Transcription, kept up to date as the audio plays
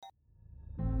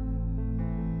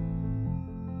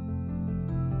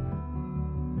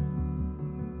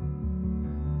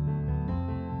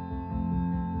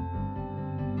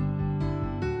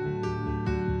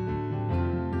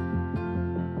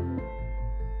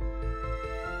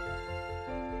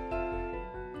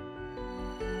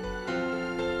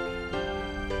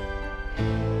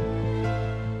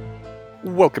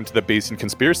Welcome to the Bayesian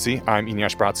Conspiracy. I'm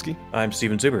Eneasz Brodsky. I'm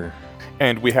Steven Zuber.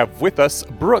 And we have with us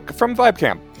Brooke from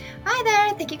VibeCamp. Hi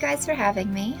there. Thank you guys for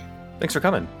having me. Thanks for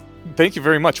coming. Thank you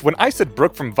very much. When I said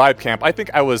Brooke from VibeCamp, I think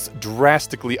I was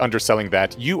drastically underselling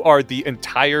that. You are the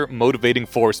entire motivating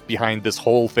force behind this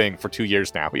whole thing for 2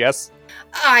 years now, yes?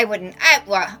 I wouldn't.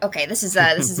 Okay, this is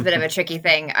a bit of a tricky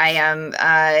thing. I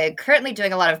am currently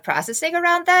doing a lot of processing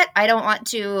around that. I don't want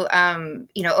to,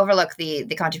 overlook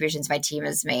the contributions my team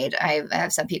has made. I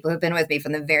have some people who've been with me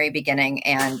from the very beginning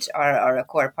and are a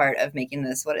core part of making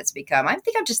this what it's become. I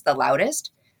think I'm just the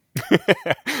loudest.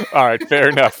 All right, fair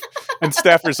enough. And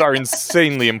staffers are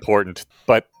insanely important,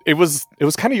 but it was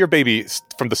kind of your baby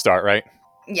from the start, right?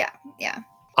 Yeah.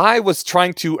 I was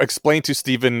trying to explain to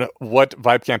Steven what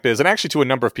VibeCamp is, and actually to a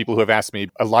number of people who have asked me.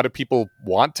 A lot of people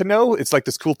want to know. It's like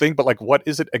this cool thing, but like, what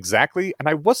is it exactly? And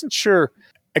I wasn't sure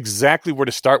exactly where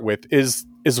to start with. Is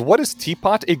what is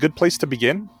Teapot a good place to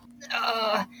begin?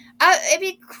 I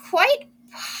mean, quite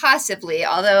possibly,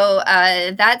 although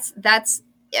that's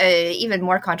even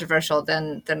more controversial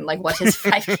than like what is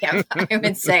VibeCamp, I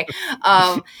would say.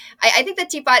 I think that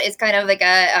Teapot is kind of like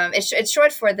it's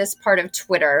short for this part of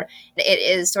Twitter. It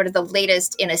is sort of the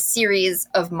latest in a series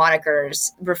of monikers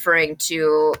referring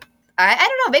to, I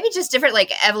don't know, maybe just different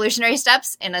like evolutionary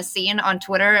steps in a scene on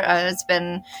Twitter.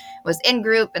 Was in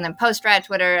group and then post-rat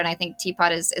Twitter, and I think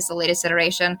Teapot is the latest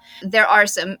iteration. There are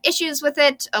some issues with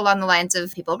it along the lines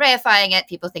of people reifying it,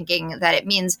 people thinking that it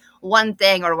means one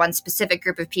thing or one specific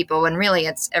group of people, when really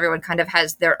it's everyone kind of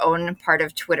has their own part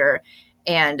of Twitter,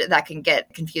 and that can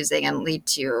get confusing and lead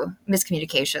to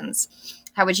miscommunications.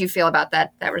 How would you feel about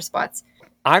that response?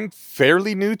 I'm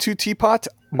fairly new to Teapot.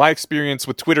 My experience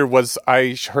with Twitter was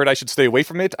I heard I should stay away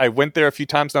from it. I went there a few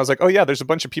times and I was like, oh yeah, there's a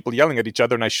bunch of people yelling at each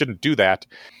other and I shouldn't do that.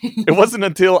 It wasn't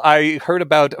until I heard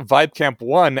about VibeCamp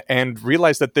 1 and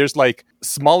realized that there's like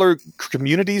smaller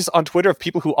communities on Twitter of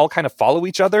people who all kind of follow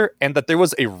each other, and that there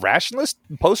was a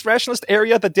post-rationalist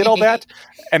area that did all that.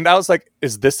 And I was like,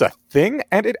 is this a thing?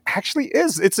 And it actually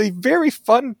is. It's a very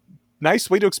fun,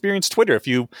 nice way to experience Twitter if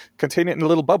you contain it in a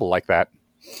little bubble like that.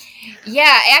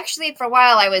 Yeah, actually, for a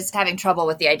while, I was having trouble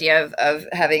with the idea of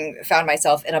having found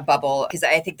myself in a bubble, because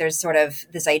I think there's sort of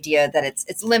this idea that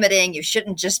it's limiting. You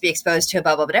shouldn't just be exposed to a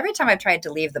bubble. But every time I've tried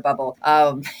to leave the bubble,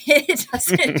 it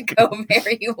doesn't go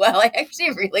very well. I actually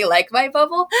really like my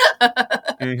bubble.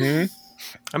 Mm-hmm.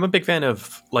 I'm a big fan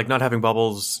of like not having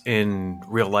bubbles in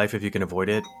real life if you can avoid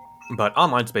it. But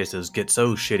online spaces get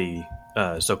so shitty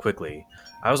so quickly.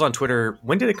 I was on Twitter.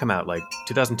 When did it come out? Like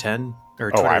 2010? Or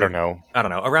Twitter? I don't know.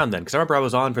 Around then. Because I remember I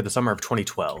was on for the summer of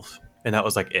 2012. And that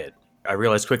was like it. I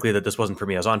realized quickly that this wasn't for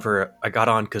me. I got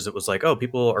on because it was like, oh,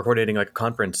 people are coordinating like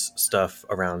conference stuff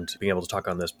around being able to talk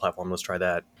on this platform. Let's try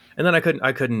that. And then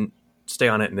I couldn't stay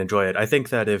on it and enjoy it. I think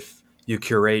that if you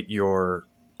curate your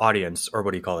audience, or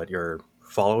what do you call it? Your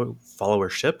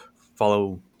followership?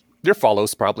 Your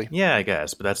follows, probably. Yeah, I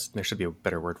guess, but there should be a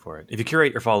better word for it. If you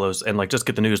curate your follows and like just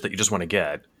get the news that you just want to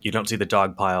get, you don't see the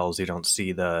dog piles, you don't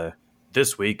see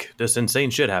this week, this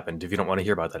insane shit happened, if you don't want to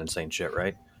hear about that insane shit,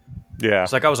 right? Yeah.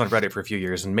 It's like I was on Reddit for a few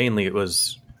years, and mainly it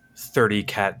was 30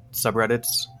 cat subreddits.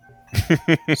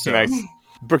 So. Nice.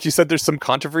 Brooke, you said there's some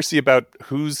controversy about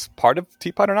who's part of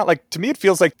Teapot or not. Like, to me, it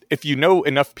feels like if you know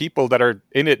enough people that are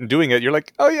in it and doing it, you're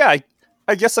like, oh yeah,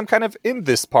 I guess I'm kind of in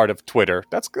this part of Twitter.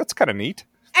 That's kind of neat.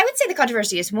 I would say the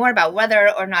controversy is more about whether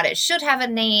or not it should have a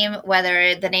name,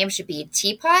 whether the name should be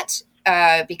Teapot,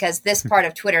 because this part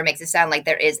of Twitter makes it sound like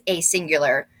there is a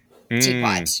singular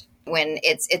Teapot. When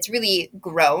it's really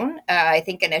grown. I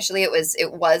think initially it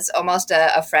was almost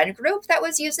a friend group that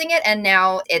was using it, and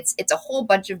now it's a whole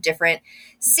bunch of different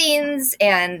scenes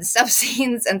and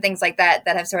sub-scenes and things like that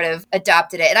have sort of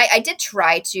adopted it. And I did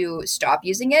try to stop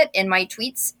using it in my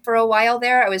tweets for a while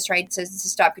there. I was trying to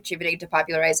stop contributing to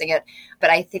popularizing it,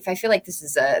 but I feel like this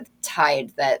is a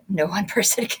tide that no one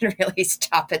person can really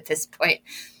stop at this point.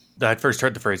 I first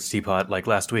heard the phrase Teapot like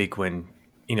last week when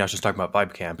Eneasz was talking about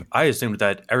VibeCamp. I assumed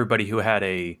that everybody who had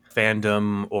a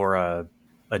fandom or a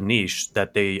niche,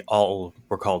 that they all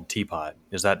were called Teapot.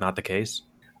 Is that not the case?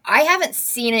 I haven't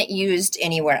seen it used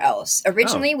anywhere else.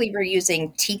 Originally, we were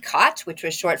using Teacot, which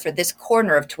was short for this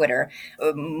corner of Twitter.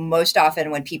 Most often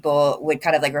when people would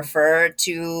kind of like refer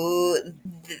to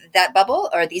that bubble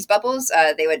or these bubbles,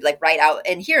 they would like write out,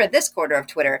 and here at this corner of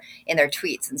Twitter in their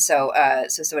tweets. And so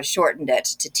it shortened it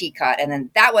to Teacot. And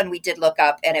then that one we did look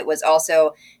up, and it was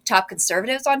also top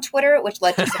conservatives on Twitter, which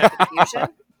led to some confusion.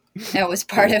 It was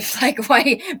part of like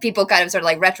why people kind of sort of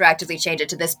like retroactively change it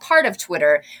to this part of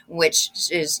Twitter, which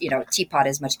is, Teapot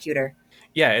is much cuter.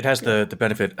 Yeah, it has the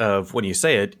benefit of when you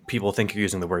say it, people think you're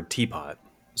using the word teapot.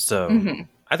 So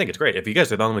I think it's great. If you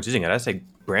guys are the only ones using it, I say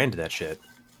brand that shit.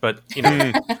 But, you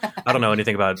know, I don't know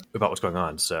anything about what's going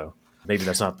on, so maybe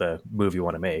that's not the move you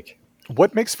want to make.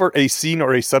 What makes for a scene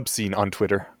or a sub-scene on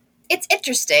Twitter? It's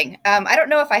interesting. I don't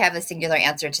know if I have a singular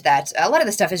answer to that. A lot of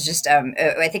the stuff is just,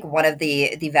 I think one of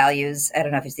the values, I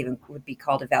don't know if it's even would be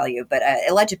called a value, but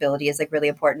illegibility is like really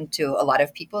important to a lot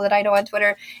of people that I know on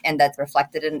Twitter, and that's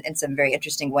reflected in some very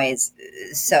interesting ways.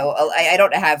 So I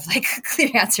don't have like clear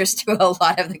answers to a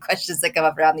lot of the questions that come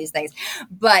up around these things,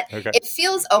 but It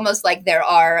feels almost like there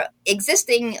are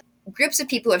existing groups of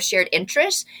people who have shared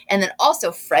interests, and then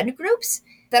also friend groups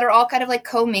that are all kind of like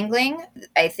co-mingling.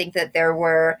 I think that there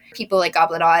were people like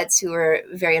Goblin Odds who were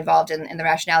very involved in the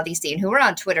rationality scene, who were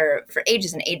on Twitter for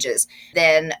ages and ages.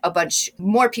 Then a bunch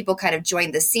more people kind of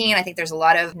joined the scene. I think there's a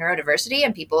lot of neurodiversity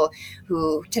and people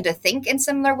who tend to think in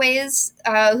similar ways,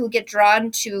 who get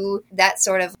drawn to that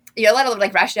sort of, you know, a lot of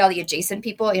like rationality adjacent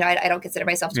people. You know, I don't consider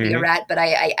myself to be a rat, but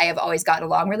I have always gotten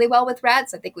along really well with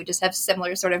rats. I think we just have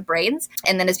similar sort of brains.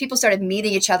 And then as people started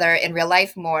meeting each other in real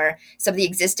life more, some of the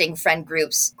existing friend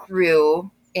groups grew.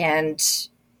 And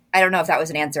I don't know if that was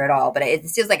an answer at all, but it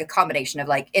feels like a combination of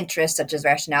like interests such as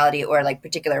rationality or like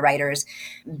particular writers,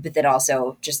 but then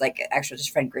also just like actual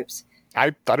just friend groups.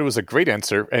 I thought it was a great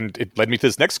answer, and it led me to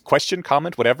this next question,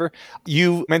 comment, whatever.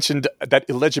 You mentioned that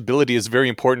illegibility is very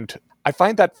important. I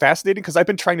find that fascinating because I've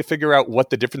been trying to figure out what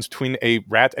the difference between a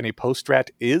rat and a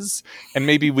post-rat is, and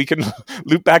maybe we can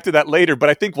loop back to that later, but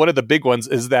I think one of the big ones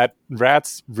is that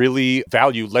rats really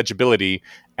value legibility,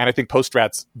 and I think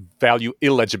post-rats value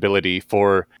illegibility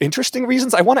for interesting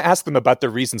reasons. I want to ask them about their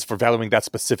reasons for valuing that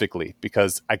specifically,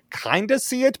 because I kind of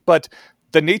see it, but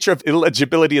the nature of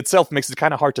illegibility itself makes it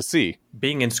kind of hard to see.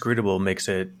 Being inscrutable makes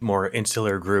it more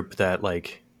insular group that,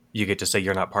 like, you get to say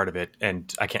you're not part of it,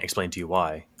 and I can't explain to you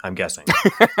why, I'm guessing.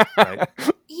 Right?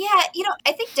 Yeah, you know,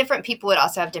 I think different people would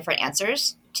also have different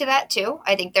answers to that, too.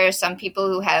 I think there are some people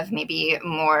who have maybe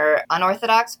more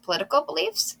unorthodox political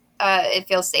beliefs. It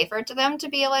feels safer to them to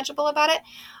be illegible about it.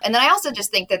 And then I also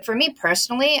just think that for me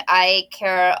personally, I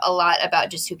care a lot about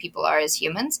just who people are as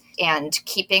humans and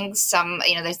keeping some,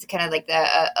 you know, there's kind of like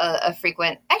a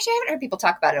frequent, actually I haven't heard people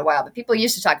talk about it in a while, but people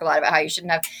used to talk a lot about how you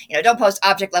shouldn't have, you know, don't post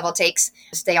object level takes,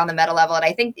 stay on the meta level. And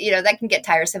I think, you know, that can get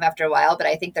tiresome after a while, but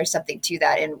I think there's something to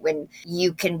that. And when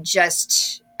you can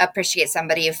just appreciate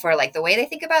somebody for like the way they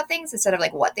think about things instead of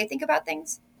like what they think about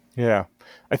things. Yeah.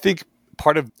 I think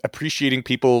part of appreciating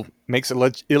people makes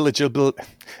illegibility,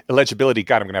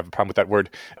 God, I'm going to have a problem with that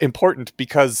word, important,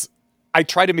 because I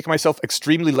try to make myself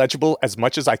extremely legible as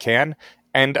much as I can.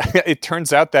 And it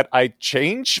turns out that I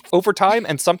change over time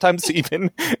and sometimes even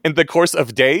in the course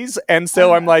of days. And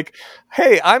so I'm like,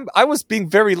 hey, I was being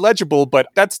very legible, but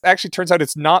that's actually turns out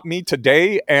it's not me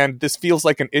today. And this feels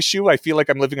like an issue. I feel like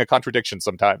I'm living a contradiction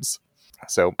sometimes.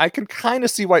 So I can kind of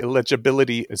see why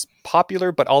illegibility is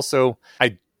popular, but also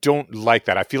I don't like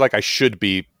that. I feel like I should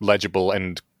be legible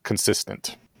and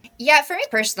consistent. Yeah, for me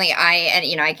personally,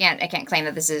 I can't claim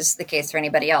that this is the case for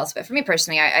anybody else, but for me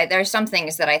personally, there are some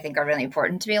things that I think are really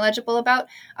important to be legible about,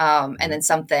 and then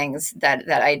some things that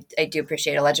I do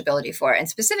appreciate illegibility for. And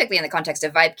specifically in the context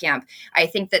of VibeCamp, I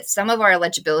think that some of our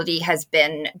legibility has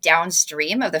been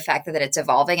downstream of the fact that it's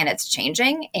evolving and it's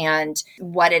changing, and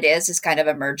what it is kind of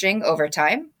emerging over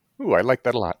time. Ooh, I like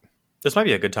that a lot. This might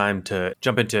be a good time to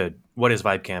jump into what is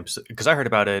VibeCamp, because I heard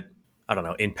about it, I don't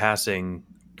know, in passing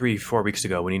 3-4 weeks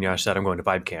ago when Eneasz said I'm going to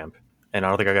VibeCamp, and I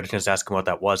don't think I got a chance to ask him what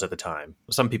that was at the time.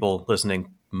 Some people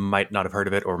listening might not have heard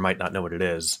of it or might not know what it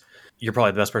is. You're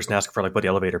probably the best person to ask for like what the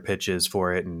elevator pitch is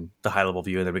for it and the high level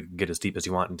view, and then we can get as deep as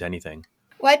you want into anything.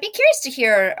 Well, I'd be curious to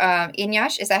hear,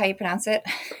 Eneasz, is that how you pronounce it?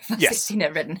 Yes. I've seen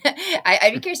it written.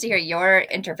 I'd be curious to hear your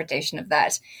interpretation of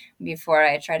that before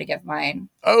I try to give mine.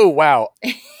 Oh, wow.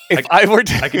 If I were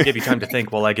to... I could give you time to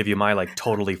think while I give you my like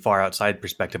totally far outside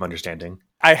perspective understanding.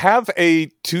 I have a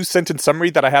 2-sentence summary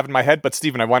that I have in my head, but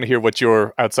Stephen, I want to hear what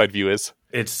your outside view is.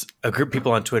 It's a group of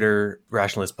people on Twitter,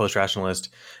 rationalist, post-rationalist,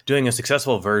 doing a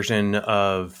successful version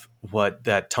of what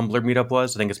that Tumblr meetup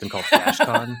was. I think it's been called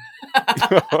FlashCon.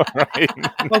 Right.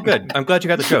 Oh, good. I'm glad you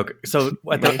got the joke. So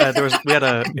we had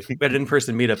an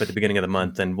in-person meetup at the beginning of the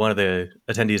month, and one of the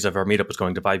attendees of our meetup was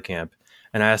going to VibeCamp.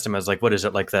 And I asked him, I was like, what is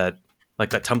it, like that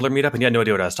Tumblr meetup? And he had no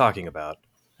idea what I was talking about.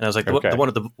 And I was like, okay. the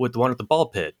one at the ball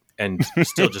pit, and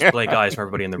still just blank eyes from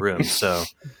everybody in the room. So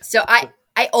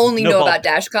I only know about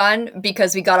DashCon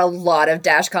because we got a lot of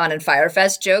DashCon and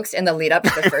Firefest jokes in the lead up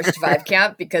to the first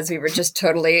VibeCamp because we were just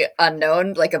totally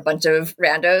unknown, like a bunch of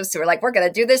randos who were like, we're going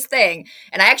to do this thing.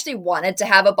 And I actually wanted to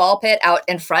have a ball pit out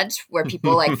in front where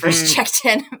people like first checked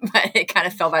in, but it kind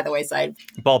of fell by the wayside.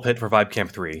 Ball pit for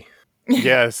VibeCamp 3.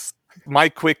 Yes. My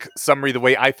quick summary, the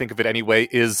way I think of it anyway,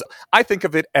 is I think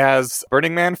of it as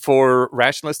Burning Man for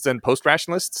rationalists and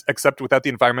post-rationalists, except without the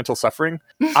environmental suffering.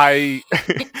 I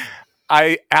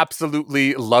I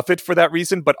absolutely love it for that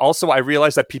reason, but also I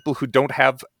realize that people who don't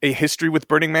have a history with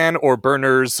Burning Man or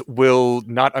burners will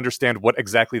not understand what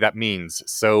exactly that means.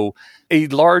 So a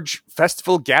large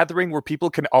festival gathering where people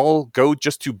can all go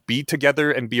just to be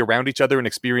together and be around each other and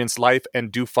experience life and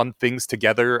do fun things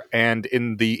together, and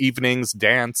in the evenings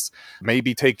dance,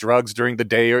 maybe take drugs during the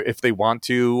day or if they want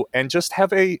to, and just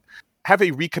have a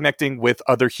reconnecting with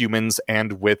other humans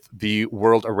and with the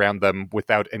world around them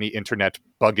without any internet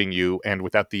bugging you and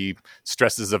without the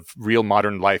stresses of real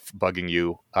modern life bugging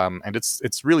you. And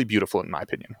it's really beautiful in my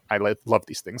opinion. I love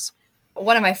these things.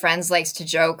 One of my friends likes to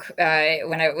joke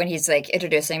when he's like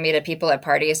introducing me to people at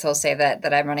parties, he'll say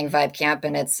that I'm running VibeCamp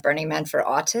and it's Burning Man for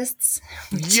autists.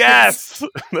 Yes,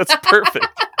 that's perfect.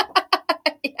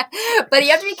 Yeah. But you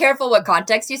have to be careful what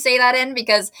context you say that in,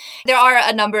 because there are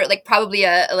a number, like probably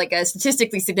a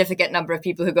statistically significant number of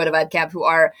people who go to VibeCamp who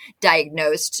are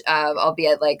diagnosed,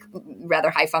 albeit like rather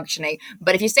high functioning.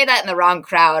 But if you say that in the wrong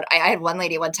crowd, I had one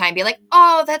lady one time be like,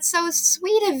 "Oh, that's so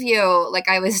sweet of you." Like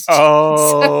I was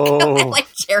like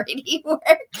charity work.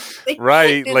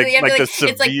 Right, like the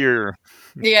severe.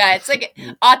 Yeah, it's like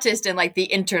autist in like the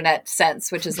internet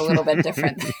sense, which is a little bit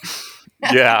different.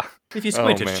 Yeah. If you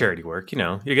squint, it's charity work. You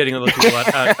know, you're getting a little people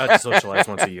out to socialize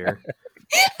once a year.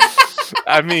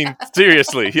 I mean,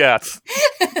 seriously, yes.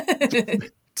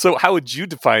 So how would you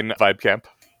define VibeCamp?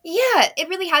 Yeah, it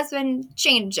really has been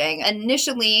changing.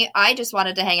 Initially, I just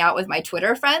wanted to hang out with my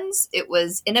Twitter friends. It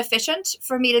was inefficient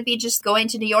for me to be just going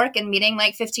to New York and meeting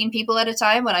like 15 people at a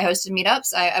time when I hosted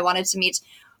meetups. I wanted to meet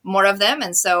more of them.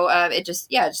 And so it just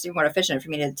seemed more efficient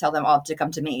for me to tell them all to come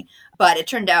to me. But it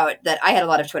turned out that I had a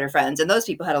lot of Twitter friends and those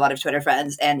people had a lot of Twitter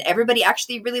friends, and everybody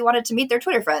actually really wanted to meet their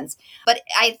Twitter friends. But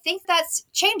I think that's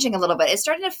changing a little bit. It's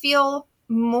starting to feel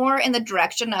more in the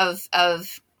direction of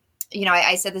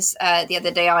I said this the other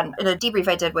day on a debrief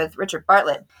I did with Richard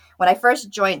Bartlett. When I first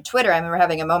joined Twitter, I remember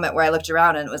having a moment where I looked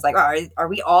around and it was like, oh, are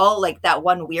we all like that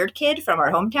one weird kid from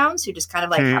our hometowns who just kind of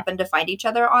like happened to find each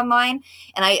other online?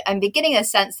 And I'm beginning a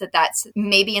sense that that's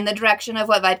maybe in the direction of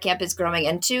what VibeCamp is growing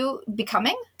into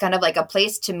becoming, kind of like a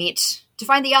place to meet, to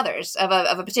find the others of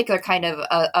a particular kind of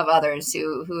others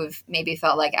who have maybe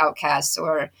felt like outcasts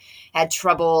or had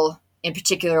trouble in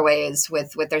particular ways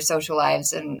with their social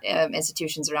lives and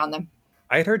institutions around them.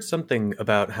 I had heard something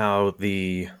about how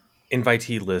the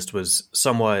invitee list was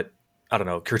somewhat, I don't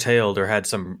know, curtailed or had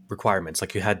some requirements.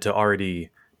 Like you had to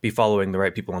already be following the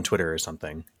right people on Twitter or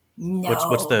something. No.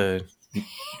 What's the...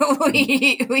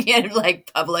 we had like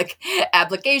public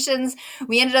applications.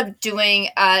 We ended up doing,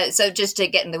 so just to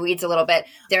get in the weeds a little bit,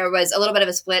 there was a little bit of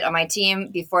a split on my team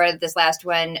before this last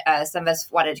one. Some of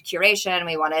us wanted curation.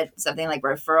 We wanted something like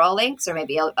referral links or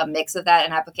maybe a mix of that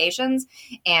in applications.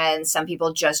 And some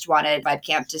people just wanted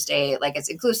VibeCamp to stay like as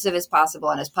inclusive as possible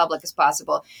and as public as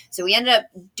possible. So we ended up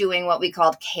doing what we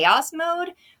called chaos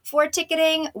mode for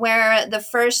ticketing, where the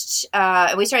first,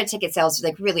 we started ticket sales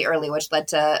like really early, which led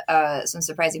to some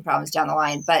surprising problems down the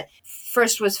line. But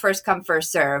first was first come,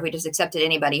 first serve. We just accepted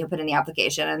anybody who put in the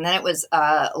application. And then it was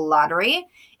lottery.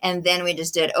 And then we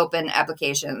just did open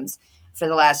applications for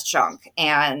the last chunk.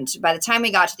 And by the time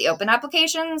we got to the open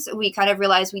applications, we kind of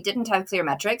realized we didn't have clear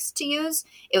metrics to use.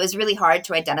 It was really hard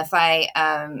to identify.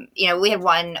 We had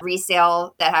one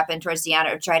resale that happened towards the end,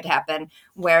 or tried to happen,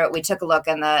 where we took a look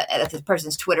at the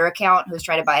person's Twitter account who was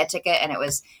trying to buy a ticket, and it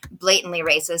was blatantly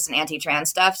racist and anti-trans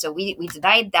stuff. So we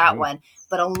denied that one.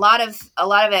 But a lot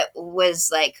of it was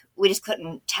like we just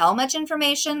couldn't tell much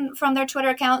information from their Twitter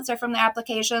accounts or from their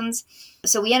applications.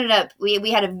 So we ended up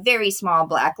we had a very small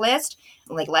blacklist,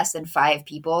 like less than 5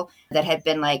 people that had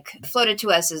been like floated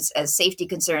to us as safety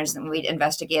concerns, and we'd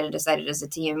investigated and decided as a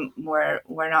team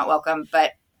we're not welcome.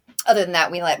 But other than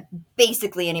that, we let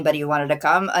basically anybody who wanted to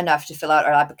come enough to fill out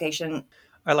our application.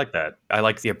 I like that. I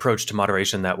like the approach to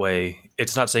moderation that way.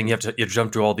 It's not saying you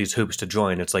jump through all these hoops to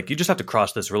join. It's like you just have to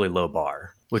cross this really low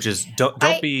bar, which is don't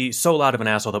be so loud of an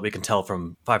asshole that we can tell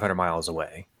from 500 miles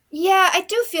away. Yeah, I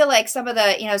do feel like some of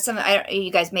the,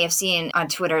 you guys may have seen on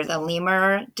Twitter the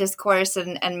lemur discourse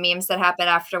and memes that happen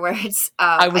afterwards.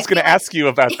 I was going to ask you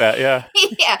about that, yeah.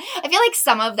 Yeah, I feel like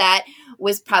some of that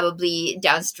was probably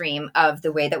downstream of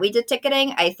the way that we did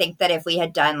ticketing. I think that if we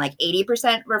had done like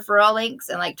 80% referral links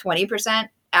and like 20%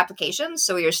 applications,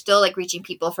 so you're still like reaching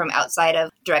people from outside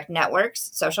of direct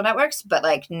networks, social networks, but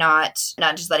like not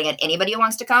just letting in anybody who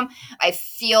wants to come. I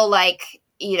feel like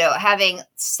having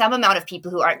some amount of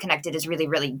people who aren't connected is really,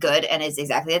 really good and is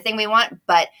exactly the thing we want.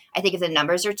 But I think if the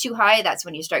numbers are too high, that's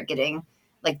when you start getting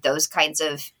like those kinds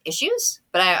of issues,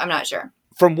 but I'm not sure.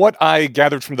 From what I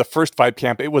gathered from the first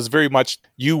VibeCamp, it was very much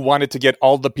you wanted to get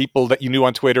all the people that you knew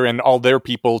on Twitter and all their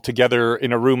people together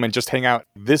in a room and just hang out.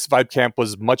 This VibeCamp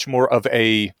was much more of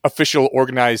a official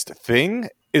organized thing.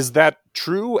 Is that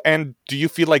true? And do you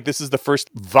feel like this is the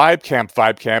first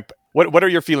VibeCamp? What are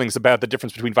your feelings about the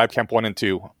difference between VibeCamp 1 and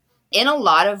 2? In a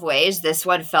lot of ways, this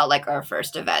one felt like our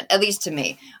first event, at least to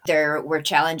me. There were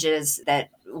challenges that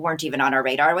weren't even on our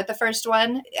radar with the first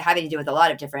one, having to do with a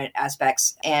lot of different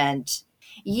aspects. And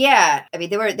yeah, I mean,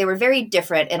 they were very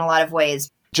different in a lot of ways.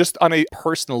 Just on a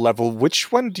personal level, which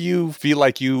one do you feel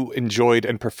like you enjoyed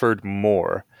and preferred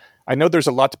more? I know there's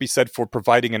a lot to be said for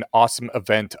providing an awesome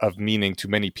event of meaning to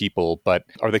many people, but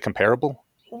are they comparable?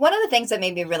 One of the things that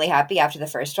made me really happy after the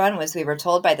first one was we were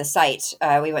told by the site,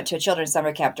 we went to a children's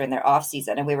summer camp during their off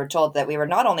season, and we were told that we were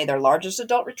not only their largest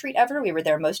adult retreat ever, we were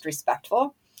their most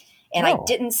respectful. And I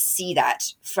didn't see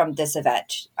that from this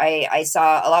event. I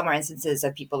saw a lot more instances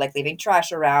of people like leaving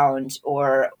trash around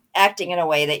or acting in a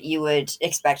way that you would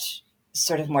expect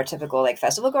sort of more typical like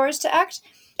festival goers to act.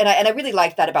 And I really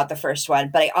liked that about the first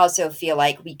one, but I also feel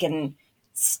like we can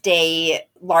stay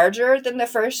larger than the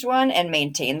first one and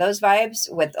maintain those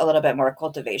vibes with a little bit more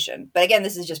cultivation. But again,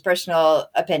 this is just personal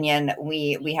opinion.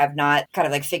 We have not kind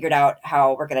of like figured out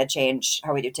how we're going to change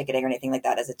how we do ticketing or anything like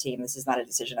that as a team. This is not a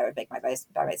decision I would make by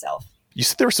myself. You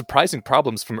said there were surprising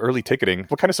problems from early ticketing.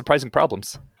 What kind of surprising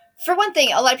problems? For one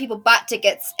thing, a lot of people bought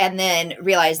tickets and then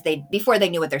realized before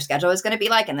they knew what their schedule was going to be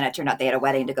like, and then it turned out they had a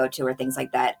wedding to go to or things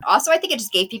like that. Also, I think it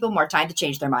just gave people more time to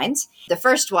change their minds. The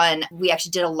first one, we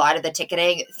actually did a lot of the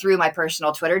ticketing through my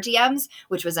personal Twitter DMs,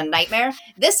 which was a nightmare.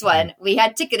 This one, we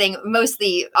had ticketing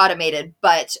mostly automated,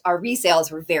 but our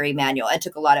resales were very manual. It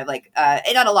took a lot of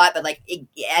not a lot, but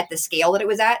at the scale that it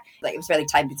was at, it was really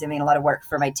time consuming, a lot of work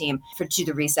for my team to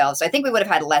the resales. So I think we would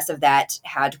have had less of that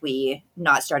had we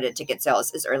not started ticket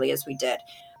sales as early as we did.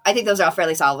 I think those are all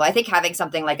fairly solvable. I think having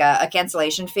something like a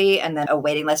cancellation fee and then a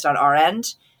waiting list on our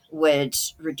end would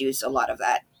reduce a lot of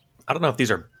that. I don't know if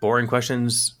these are boring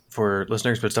questions for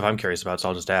listeners, but stuff I'm curious about, so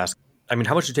I'll just ask. I mean,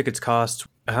 how much do tickets cost?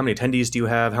 How many attendees do you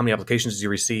have? How many applications do you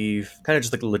receive? Kind of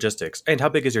just like the logistics. And how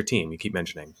big is your team? You keep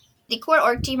mentioning. The core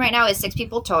org team right now is 6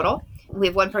 people total. We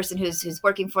have one person who's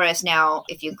working for us now.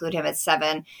 If you include him, it's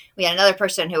 7. We had another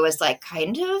person who was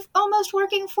kind of almost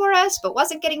working for us, but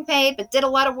wasn't getting paid, but did a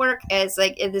lot of work as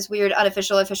in this weird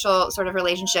unofficial, official sort of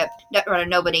relationship.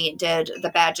 Nobody did the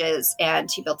badges, and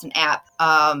he built an app.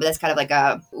 That's kind of like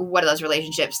one of those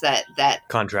relationships that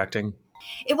contracting.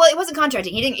 It wasn't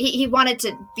contracting. He wanted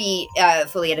to be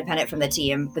fully independent from the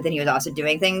team, but then he was also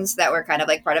doing things that were kind of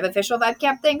like part of official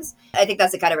VibeCamp things. I think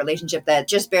that's the kind of relationship that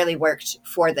just barely worked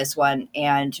for this one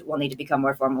and will need to become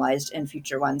more formalized in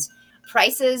future ones.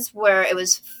 Prices it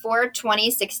was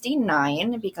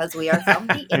 $420.69 because we are from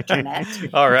the internet.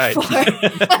 All right.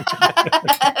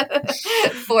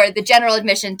 For the general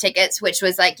admission tickets, which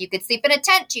was you could sleep in a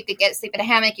tent, you could sleep in a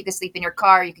hammock, you could sleep in your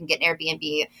car, you can get an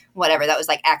Airbnb, whatever. That was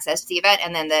access to the event.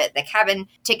 And then the cabin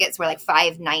tickets were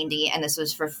 $590, and this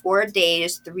was for 4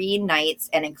 days, 3 nights,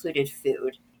 and included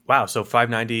food. Wow, so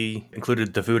 $590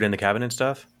 included the food and the cabin and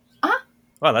stuff? Uh-huh.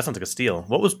 Wow, that sounds like a steal.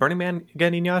 What was Burning Man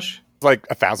again, Inyash?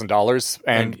 $1,000,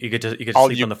 and you get to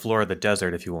sleep on the floor of the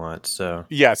desert if you want. So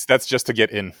yes, that's just to get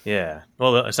in. Yeah.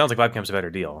 Well, it sounds like VibeCamp's a better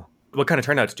deal. What kind of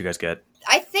turnout did you guys get?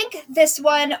 I think this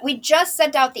one, we just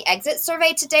sent out the exit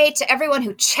survey today to everyone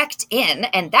who checked in,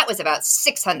 and that was about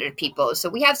 600 people. So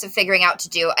we have some figuring out to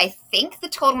do. I think the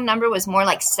total number was more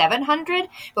like 700,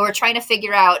 but we're trying to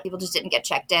figure out people just didn't get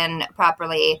checked in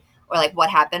properly or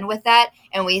what happened with that.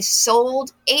 And we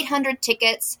sold 800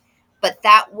 tickets, but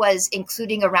that was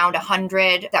including around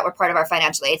 100 that were part of our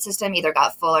financial aid system, either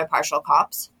got full or partial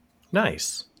comps.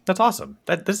 Nice. That's awesome.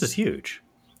 This is huge.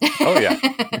 Oh, yeah.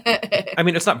 I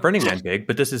mean, it's not Burning Man big,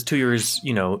 but this is 2 years,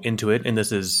 into it, and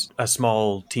this is a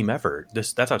small team effort.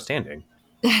 That's outstanding.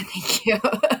 Thank you.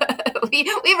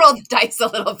 We rolled the dice a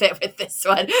little bit with this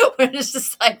one. We're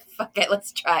just fuck it,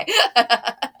 let's try.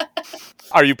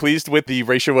 Are you pleased with the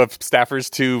ratio of staffers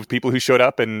to people who showed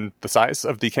up and the size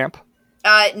of the camp?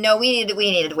 No, we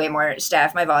needed way more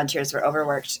staff. My volunteers were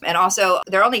overworked. And also,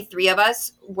 there are only 3 of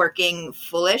us working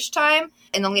fullish time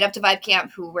in the lead up to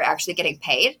VibeCamp who were actually getting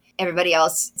paid. Everybody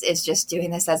else is just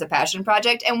doing this as a passion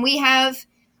project. And we have,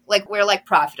 we're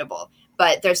profitable.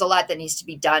 But there's a lot that needs to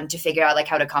be done to figure out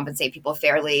how to compensate people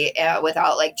fairly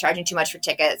without charging too much for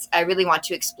tickets. I really want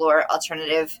to explore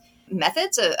alternative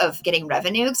methods of getting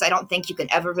revenue, because I don't think you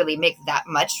can ever really make that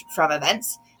much from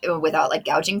events without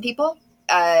gouging people.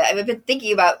 I've been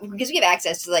thinking about, because we have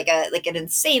access to an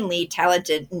insanely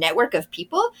talented network of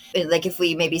people. If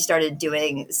we maybe started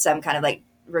doing some kind of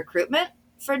recruitment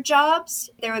for jobs,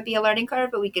 there would be a learning curve,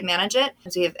 but we could manage it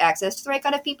because we have access to the right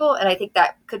kind of people. And I think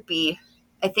that could be,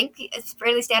 I think it's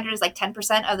fairly standard is like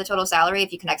 10% of the total salary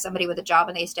if you connect somebody with a job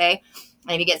and they stay.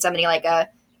 And if you get somebody like a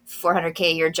 $400K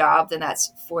a year job, then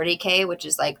that's $40K, which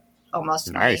is like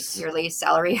almost nice. my yearly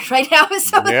salary right now.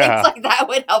 So things like that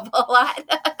would help a lot.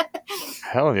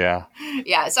 Hell yeah.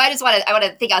 Yeah. So I want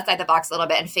to think outside the box a little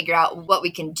bit and figure out what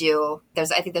we can do. I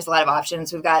think there's a lot of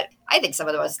options. We've got, I think, some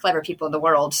of the most clever people in the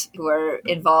world who are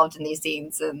involved in these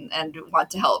scenes and want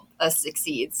to help us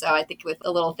succeed. So I think with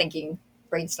a little thinking,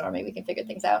 brainstorming, we can figure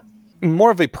things out.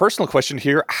 More of a personal question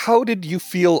here. How did you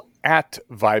feel at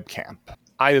VibeCamp?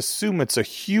 I assume it's a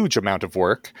huge amount of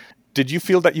work. Did you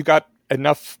feel that you got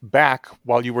enough back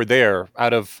while you were there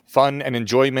out of fun and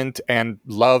enjoyment and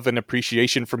love and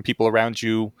appreciation from people around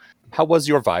you? How was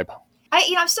your vibe?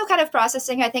 I'm still kind of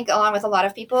processing, I think, along with a lot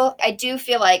of people. I do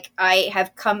feel like I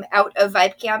have come out of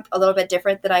VibeCamp a little bit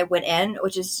different than I went in,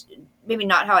 which is maybe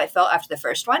not how I felt after the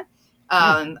first one.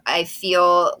 I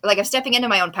feel like I'm stepping into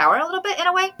my own power a little bit in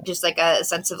a way, just like a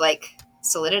sense of like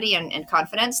solidity and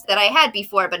confidence that I had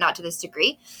before, but not to this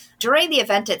degree. During the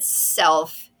event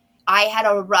itself, I had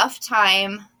a rough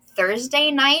time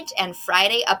Thursday night and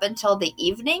Friday up until the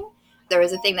evening. There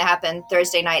was a thing that happened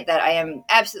Thursday night that I am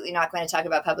absolutely not going to talk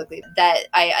about publicly that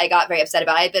I got very upset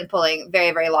about. I had been pulling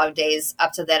very, very long days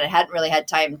up to then and hadn't really had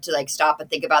time to like stop and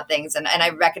think about things. And I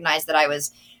recognized that I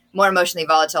was more emotionally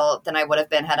volatile than I would have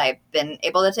been had I been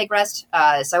able to take rest.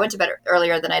 So I went to bed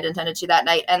earlier than I'd intended to that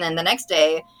night. And then the next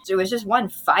day, it was just one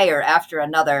fire after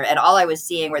another. And all I was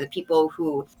seeing were the people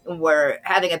who were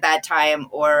having a bad time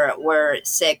or were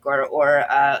sick or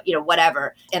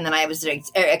whatever. And then I was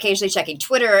occasionally checking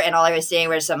Twitter, and all I was seeing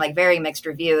were some like very mixed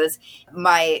reviews.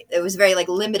 It was very like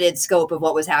limited scope of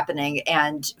what was happening.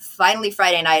 And finally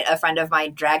Friday night, a friend of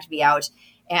mine dragged me out,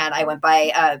 and I went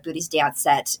by Booty's dance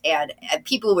set, and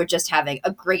people were just having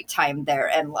a great time there.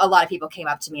 And a lot of people came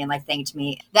up to me and like thanked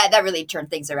me. That really turned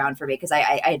things around for me because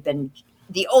I had been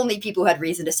the only people who had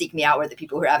reason to seek me out were the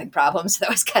people who were having problems. That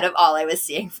was kind of all I was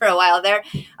seeing for a while there.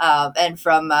 And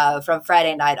from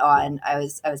Friday night on, I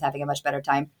was having a much better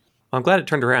time. I'm glad it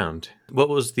turned around. What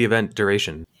was the event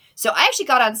duration? So I actually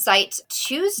got on site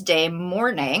Tuesday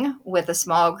morning with a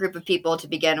small group of people to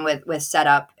begin with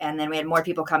setup. And then we had more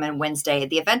people come in Wednesday.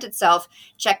 The event itself,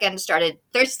 check-in started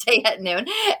Thursday at noon.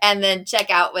 And then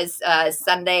checkout was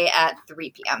Sunday at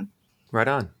 3 p.m. Right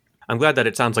on. I'm glad that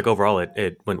it sounds like overall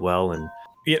it went well. And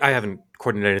I haven't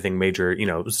coordinated anything major,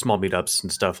 small meetups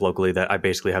and stuff locally that I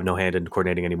basically have no hand in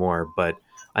coordinating anymore. But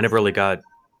I never really got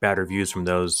bad reviews from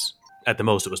those. At the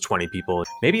most, it was 20 people.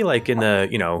 Maybe like in the,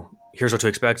 here's what to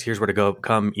expect, here's where to go,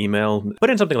 come email. Put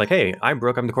in something like, hey, I'm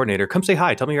Brooke, I'm the coordinator. Come say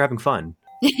hi, tell me you're having fun.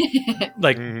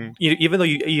 Like, even though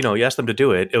you ask them to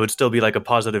do it, it would still be like a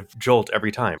positive jolt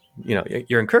every time.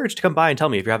 You're encouraged to come by and tell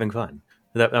me if you're having fun.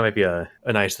 That might be a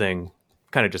nice thing,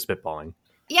 kind of just spitballing.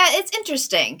 Yeah, it's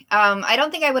interesting. I don't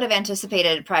think I would have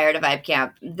anticipated prior to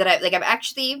VibeCamp that I'm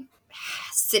actually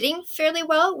sitting fairly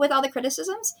well with all the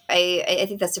criticisms. I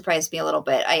think that surprised me a little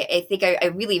bit. I think I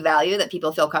really value that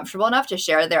people feel comfortable enough to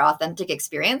share their authentic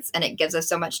experience, and it gives us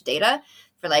so much data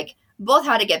for like both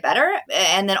how to get better,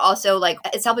 and then also like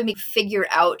it's helping me figure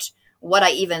out what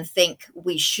I even think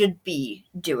we should be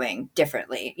doing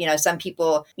differently. Some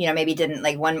people, maybe didn't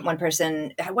like one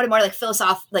person wanted more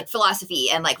like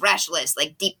philosophy and like rationalist,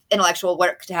 like deep intellectual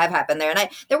work to have happen there. And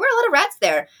there were a lot of rats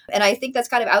there. And I think that's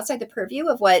kind of outside the purview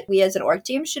of what we as an org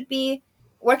team should be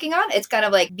working on. It's kind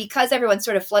of like because everyone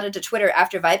sort of flooded to Twitter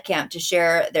after VibeCamp to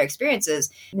share their experiences,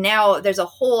 now there's a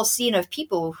whole scene of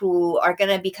people who are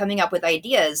going to be coming up with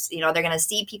ideas. They're going to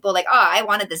see people like, I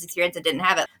wanted this experience and didn't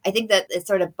have it. I think that it's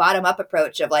sort of bottom-up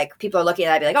approach of like people are looking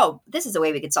at it and be like, oh, this is a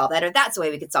way we could solve that, or that's a way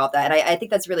we could solve that. And I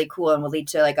think that's really cool and will lead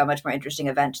to like a much more interesting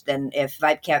event than if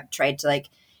VibeCamp tried to like,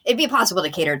 it'd be impossible to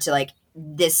cater to like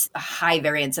this high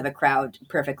variance of a crowd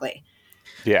perfectly.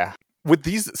 Yeah. With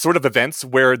these sort of events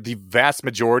where the vast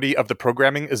majority of the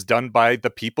programming is done by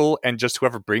the people and just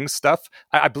whoever brings stuff,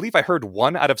 I believe I heard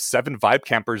 1 out of 7 Vibe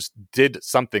campers did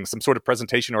something, some sort of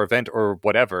presentation or event or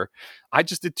whatever. I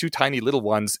just did 2 tiny little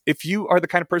ones. If you are the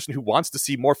kind of person who wants to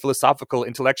see more philosophical,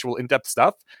 intellectual, in-depth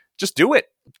stuff, just do it.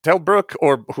 Tell Brooke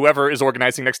or whoever is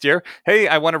organizing next year, hey,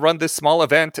 I want to run this small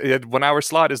event, a 1-hour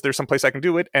slot. Is there some place I can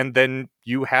do it? And then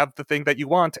you have the thing that you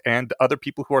want, and other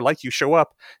people who are like you show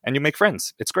up, and you make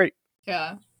friends. It's great.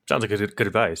 Yeah. Sounds like good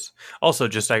advice. Also,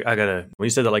 just I gotta, when you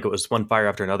said that like it was one fire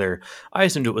after another, I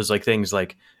assumed it was like things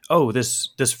like, oh, this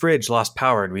fridge lost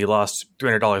power and we lost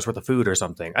 $300 worth of food or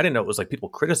something. I didn't know it was like people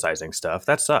criticizing stuff.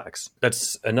 That sucks.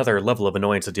 That's another level of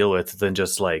annoyance to deal with than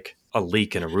just like a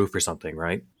leak in a roof or something,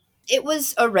 right? It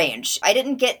was arranged. I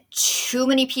didn't get too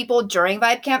many people during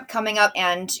VibeCamp coming up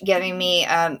and giving me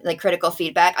like critical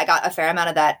feedback. I got a fair amount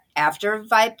of that after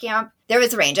VibeCamp. There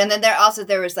was a range. And then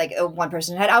there was like one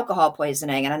person had alcohol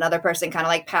poisoning and another person kind of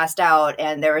like passed out.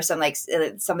 And there was some like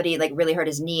somebody like really hurt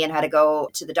his knee and had to go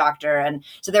to the doctor. And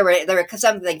so there were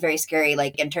some like very scary,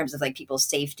 like in terms of like people's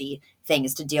safety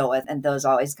things to deal with. And those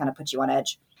always kind of put you on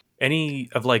edge. Any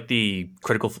of like the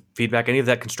critical feedback, any of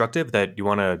that constructive that you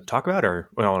want to talk about, or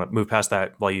I want to move past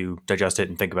that while you digest it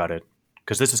and think about it?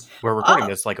 Because we're recording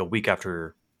this like a week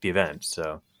after the event.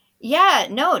 So. Yeah,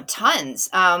 no, tons.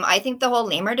 I think the whole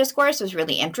lemur discourse was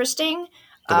really interesting.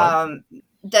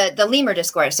 The lemur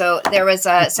discourse. So there was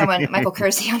someone, Michael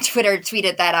Kersey on Twitter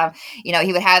tweeted that,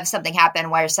 he would have something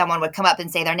happen where someone would come up and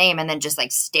say their name and then just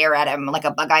like stare at him like a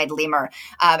bug-eyed lemur.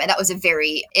 And that was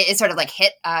it sort of like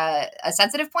hit a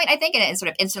sensitive point, I think. And it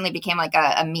sort of instantly became like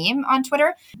a meme on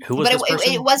Twitter. Who was this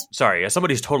person? It was... Sorry, as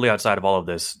somebody who's totally outside of all of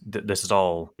this, this is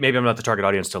all, maybe I'm not the target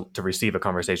audience to receive a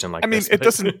conversation like this.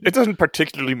 I mean, it doesn't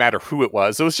particularly matter who it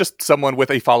was. It was just someone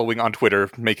with a following on Twitter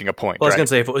making a point. Well, I was going to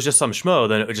say, if it was just some schmo,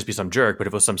 then it would just be some jerk. But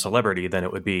if it was some celebrity, then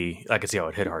it would be, I could see how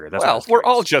it hit harder. That's we're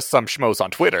all just some schmoes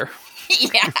on Twitter.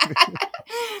 Yeah.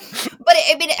 But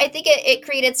I mean, I think it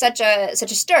created such a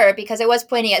stir because it was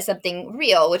pointing at something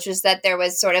real, which was that there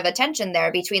was sort of a tension there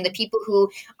between the people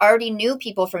who already knew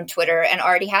people from Twitter and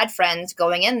already had friends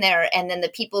going in there, and then the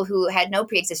people who had no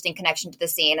pre-existing connection to the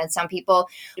scene. And some people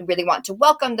really want to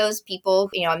welcome those people,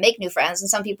 and make new friends, and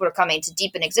some people are coming to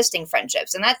deepen existing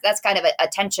friendships. And that's kind of a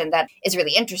tension that is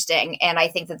really interesting. And I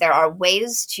think that there are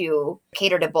ways to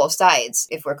cater to both sides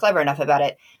if we're clever enough about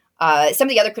it. Some of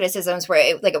the other criticisms were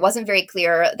it wasn't very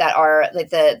clear that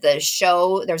the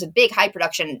show, there's a big high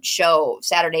production show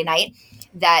Saturday night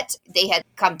that they had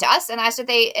come to us and asked if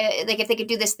they could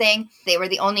do this thing. They were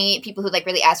the only people who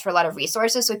really asked for a lot of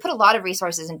resources. So we put a lot of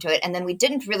resources into it. And then we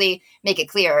didn't really make it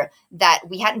clear that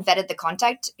we hadn't vetted the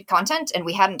content and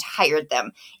we hadn't hired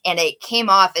them. And it came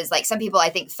off as like some people I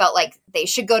think felt like they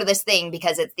should go to this thing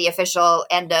because it's the official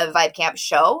end of VibeCamp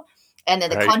show. And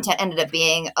then the content ended up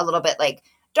being a little bit like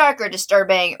dark or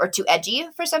disturbing or too edgy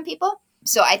for some people.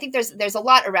 So I think there's a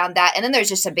lot around that. And then there's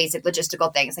just some basic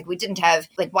logistical things. Like we didn't have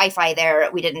like Wi-Fi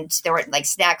there. There weren't like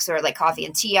snacks or like coffee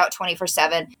and tea out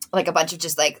 24/7, like a bunch of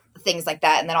just like things like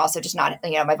that. And then also just not,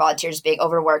 my volunteers being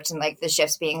overworked and like the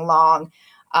shifts being long.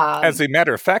 As a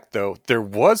matter of fact, though, there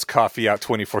was coffee out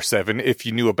 24/7 if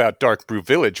you knew about Dark Brew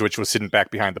Village, which was hidden back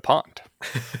behind the pond.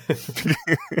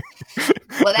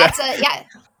 Well, that's yeah.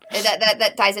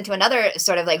 That ties into another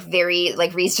sort of like very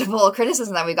like reasonable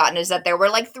criticism that we've gotten is that there were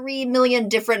like 3 million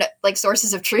different like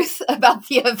sources of truth about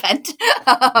the event.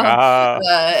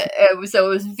 So it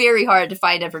was very hard to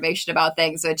find information about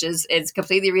things, which is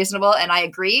completely reasonable. And I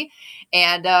agree.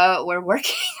 And we're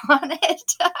working on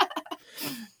it.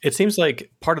 It seems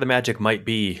like part of the magic might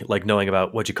be like knowing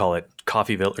about what you call it,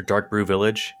 Coffee Village or Dark Brew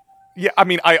Village. Yeah, I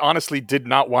mean, I honestly did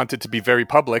not want it to be very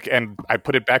public, and I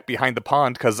put it back behind the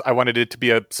pond because I wanted it to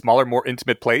be a smaller, more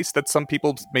intimate place that some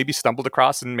people maybe stumbled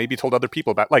across and maybe told other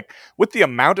people about. Like, with the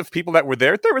amount of people that were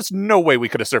there was no way we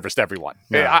could have serviced everyone.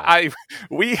 Yeah.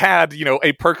 We had,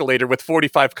 a percolator with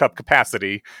 45-cup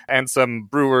capacity and some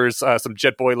brewers, some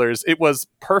jet boilers. It was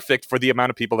perfect for the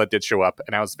amount of people that did show up,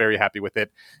 and I was very happy with it.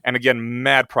 And again,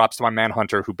 mad props to my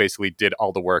manhunter who basically did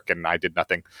all the work, and I did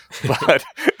nothing. But...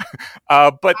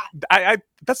 but I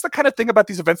that's the kind of thing about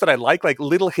these events that I like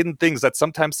little hidden things that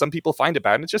sometimes some people find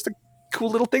about, and it's just a cool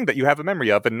little thing that you have a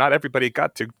memory of and not everybody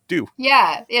got to do.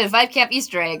 Yeah, VibeCamp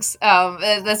Easter eggs.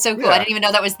 That's so cool. Yeah. I didn't even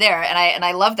know that was there, and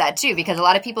I love that too because a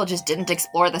lot of people just didn't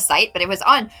explore the site, but it was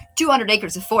on 200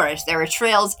 acres of forest. There were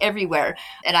trails everywhere,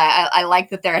 and I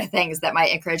like that there are things that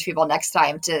might encourage people next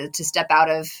time to step out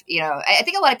of. I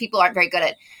think a lot of people aren't very good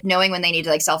at knowing when they need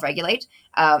to self-regulate.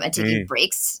 And taking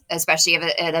breaks, especially if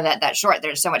an event that short,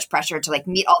 there's so much pressure to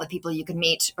meet all the people you can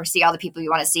meet or see all the people you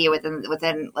want to see within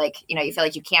you feel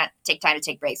like you can't take time to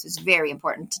take breaks. It's very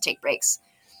important to take breaks.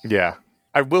 Yeah.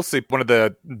 I will say one of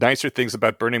the nicer things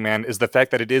about Burning Man is the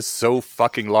fact that it is so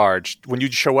fucking large. When you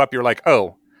show up, you're like,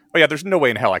 oh yeah, there's no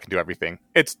way in hell I can do everything.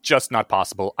 It's just not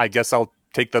possible. I guess I'll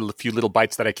take the few little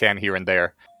bites that I can here and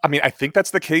there. I mean, I think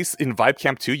that's the case in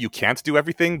VibeCamp too. You can't do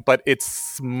everything, but it's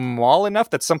small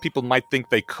enough that some people might think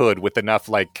they could with enough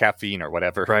caffeine or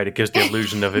whatever. Right, it gives the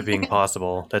illusion of it being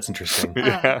possible. That's interesting.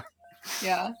 Yeah.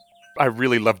 Yeah. I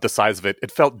really loved the size of it.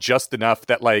 It felt just enough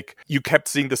that you kept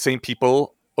seeing the same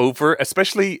people over,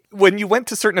 especially when you went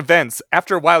to certain events.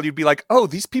 After a while, you'd be like, oh,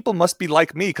 these people must be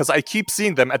like me because I keep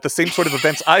seeing them at the same sort of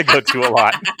events I go to a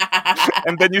lot.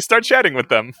 And then you start chatting with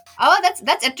them. Oh,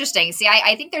 that's interesting. See,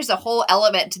 I think there's a whole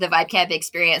element to the VibeCamp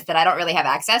experience that I don't really have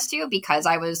access to because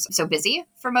I was so busy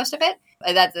for most of it.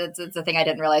 That's the thing I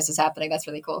didn't realize was happening. That's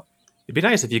really cool. It'd be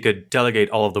nice if you could delegate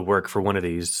all of the work for one of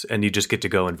these and you just get to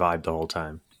go and vibe the whole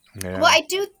time. Yeah. Well, I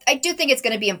do think it's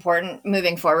going to be important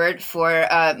moving forward for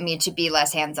me to be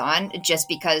less hands-on, just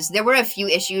because there were a few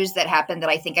issues that happened that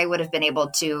I think I would have been able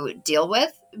to deal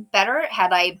with better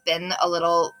had I been a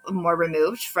little more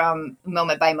removed from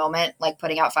moment by moment, like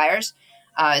putting out fires.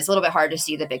 It's a little bit hard to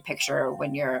see the big picture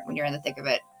when you're in the thick of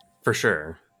it. For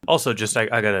sure. Also, just I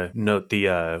gotta note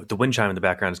the wind chime in the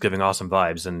background is giving awesome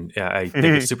vibes, and I think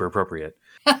it's super appropriate.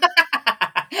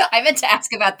 I meant to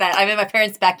ask about that. I'm in my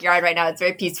parents' backyard right now. It's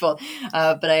very peaceful,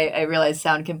 but I realize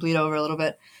sound can bleed over a little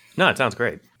bit. No, it sounds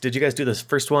great. Did you guys do this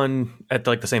first one at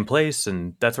like the same place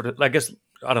and that sort of? I guess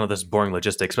I don't know. This is boring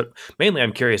logistics, but mainly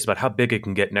I'm curious about how big it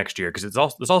can get next year because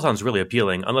this all sounds really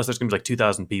appealing. Unless there's going to be like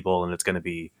 2,000 people and it's going to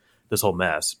be this whole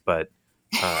mess, but.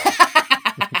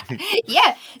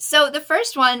 Yeah. So the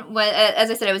first one was, as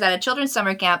I said, it was at a children's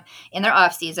summer camp in their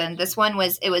off season. This one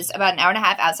was about an hour and a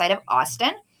half outside of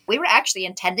Austin. We were actually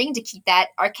intending to keep that.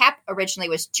 Our cap originally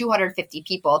was 250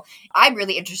 people. I'm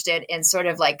really interested in sort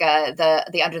of like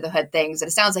the under the hood things, and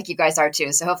it sounds like you guys are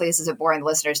too. So hopefully this isn't boring the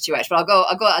listeners too much. But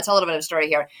I'll tell a little bit of a story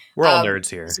here. We're all nerds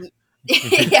here.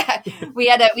 Yeah, we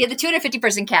had the 250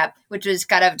 person cap, which was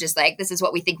kind of just like, this is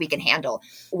what we think we can handle.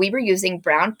 We were using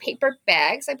brown paper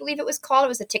bags, I believe it was called. It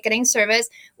was a ticketing service,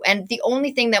 and the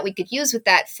only thing that we could use with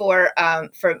that for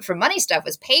money stuff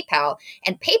was PayPal,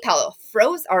 and PayPal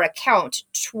froze our account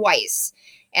twice.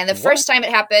 And the first time it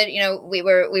happened, we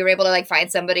were able to like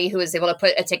find somebody who was able to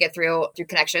put a ticket through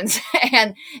connections.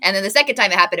 and then the second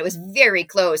time it happened, it was very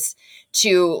close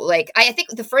to like, I think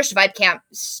the first VibeCamp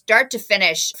start to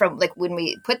finish from like when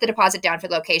we put the deposit down for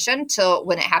the location till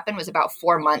when it happened was about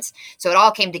 4 months. So it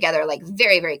all came together like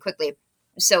very, very quickly.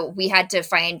 So we had to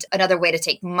find another way to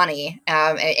take money.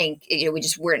 And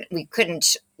we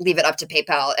couldn't leave it up to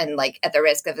PayPal and like at the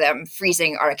risk of them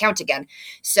freezing our account again.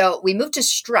 So we moved to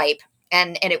Stripe.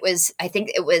 And it was, I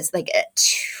think it was like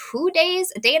 2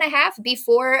 days, a day and a half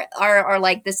before our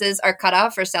like, this is our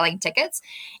cutoff for selling tickets.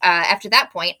 After that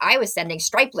point, I was sending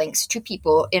Stripe links to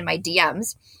people in my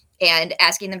DMs and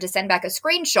asking them to send back a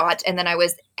screenshot. And then I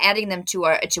was adding them to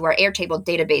our Airtable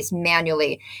database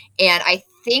manually. And I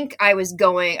think I was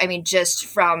going, just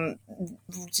from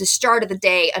the start of the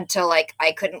day until like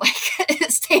I couldn't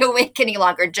like stay awake any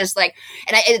longer. Just like,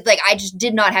 and I just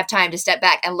did not have time to step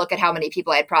back and look at how many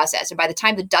people I had processed. And by the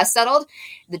time the dust settled,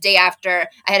 the day after,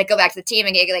 I had to go back to the team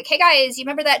and get like, hey guys, you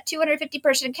remember that 250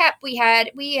 person cap we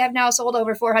had? We have now sold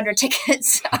over 400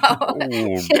 tickets. Oh,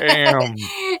 damn.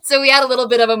 So we had a little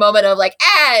bit of a moment of like,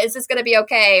 is this going to be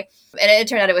okay? And it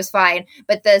turned out it was fine.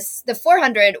 But the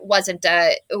 400 wasn't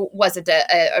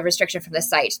a restriction from the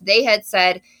site. They had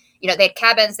said, they had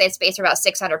cabins, they had space for about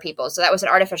 600 people. So that was an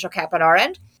artificial cap on our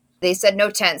end. They said no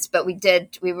tents, but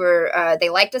they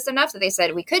liked us enough that they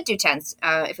said we could do tents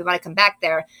if we want to come back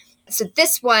there. So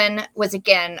this one was,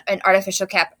 again, an artificial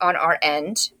cap on our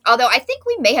end. Although I think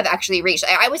we may have actually reached,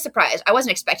 I was surprised. I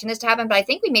wasn't expecting this to happen, but I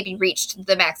think we maybe reached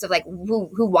the max of like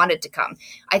who wanted to come.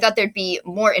 I thought there'd be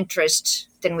more interest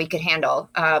than we could handle.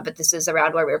 But this is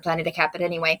around where we were planning to cap it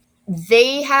anyway.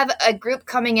 They have a group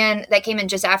coming in that came in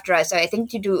just after us. So I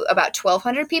think to do about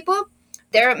 1,200 people.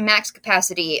 Their max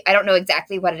capacity, I don't know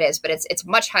exactly what it is, but it's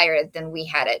much higher than we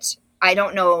had it. I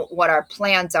don't know what our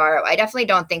plans are. I definitely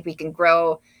don't think we can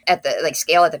grow at the like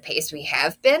scale at the pace we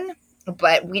have been,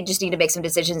 but we just need to make some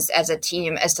decisions as a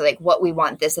team as to like what we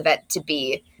want this event to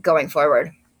be going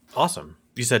forward. Awesome.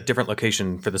 You said different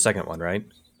location for the second one, right?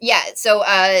 Yeah. So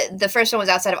the first one was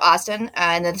outside of Austin,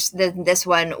 and then this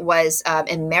one was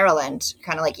in Maryland,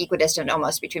 kind of like equidistant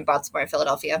almost between Baltimore and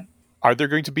Philadelphia. Are there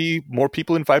going to be more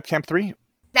people in VibeCamp 3?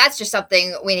 That's just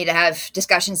something we need to have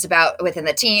discussions about within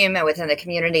the team and within the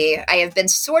community. I have been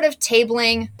sort of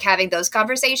tabling having those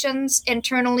conversations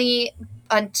internally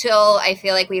until I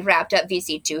feel like we've wrapped up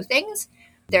VC2 things.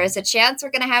 There is a chance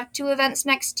we're going to have 2 events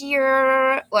next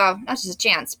year. Well, not just a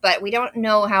chance, but we don't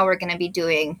know how we're going to be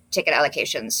doing ticket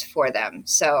allocations for them.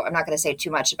 So I'm not going to say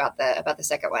too much about the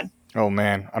second one. Oh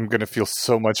man, I'm going to feel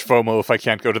so much FOMO if I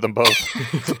can't go to them both.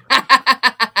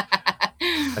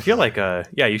 I feel like,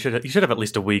 you should have at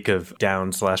least a week of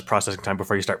down/processing time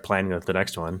before you start planning the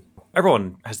next one.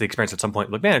 everyone has the experience at some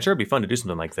point, like, man, it sure would be fun to do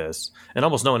something like this. And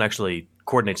almost no one actually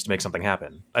coordinates to make something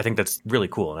happen. I think that's really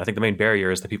cool. And I think the main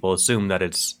barrier is that people assume that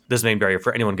this main barrier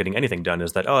for anyone getting anything done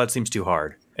is that, oh, it seems too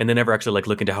hard. And they never actually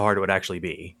look into how hard it would actually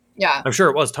be. Yeah. I'm sure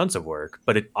it was tons of work,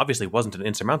 but it obviously wasn't an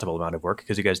insurmountable amount of work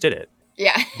because you guys did it.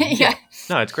 Yeah. Yeah.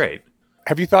 No, it's great.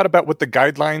 Have you thought about what the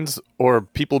guidelines or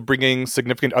people bringing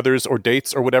significant others or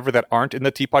dates or whatever that aren't in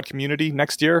the Teapot community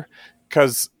next year?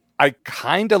 Because I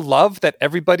kind of love that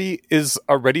everybody is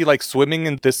already like swimming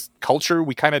in this culture.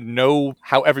 We kind of know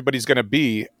how everybody's going to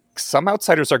be. Some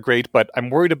outsiders are great, but I'm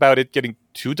worried about it getting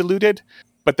too diluted.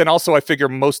 But then also I figure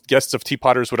most guests of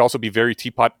Teapotters would also be very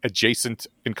Teapot adjacent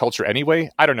in culture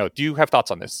anyway. I don't know. Do you have thoughts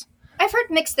on this? I've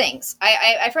heard mixed things.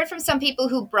 I've heard from some people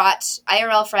who brought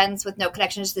IRL friends with no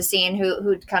connections to the scene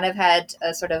who kind of had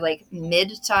a sort of like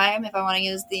mid time, if I want to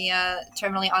use the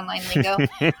terminally online lingo.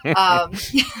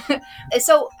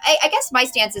 So I guess my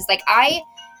stance is like I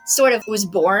sort of was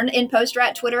born in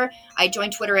post-rat Twitter. I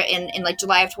joined Twitter in like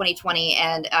July of 2020,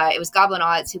 and it was Goblin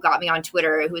Odds who got me on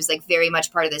Twitter, who was like very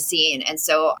much part of the scene. And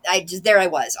so there I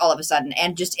was all of a sudden,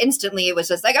 and just instantly it was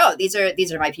just like, oh, these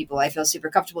are my people. I feel super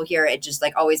comfortable here. It just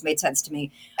like always made sense to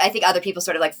me. I think other people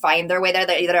sort of like find their way there.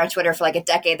 They're either on Twitter for like a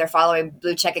decade, they're following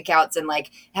blue check accounts and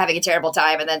like having a terrible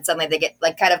time, and then suddenly they get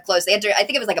like kind of close. They enter, I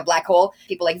think it was like a black hole.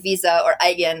 People like Visa or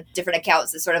Eigen, different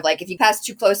accounts that sort of like if you pass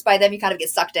too close by them, you kind of get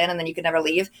sucked in, and then you can never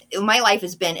leave. My life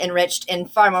has been enriched in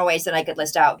far more ways than I could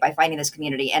list out by finding this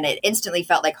community, and it instantly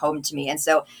felt like home to me. And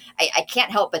so I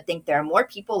can't help but think there are more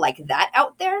people like that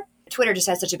out there. Twitter just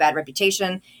has such a bad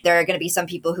reputation. There are going to be some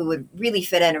people who would really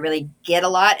fit in and really get a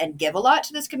lot and give a lot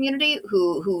to this community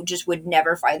who just would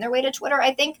never find their way to Twitter,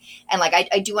 I think. And like,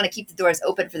 I do want to keep the doors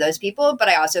open for those people, but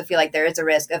I also feel like there is a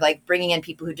risk of like bringing in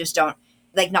people who just don't,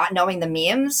 like not knowing the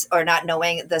memes or not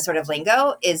knowing the sort of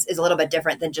lingo is a little bit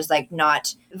different than just like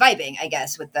not vibing, I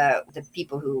guess, with the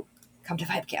people who come to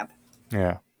VibeCamp.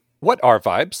 Yeah. What are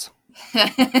vibes?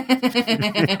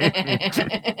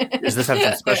 Does this have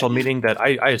some special meaning that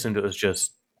I assumed it was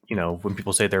just, you know, when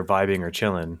people say they're vibing or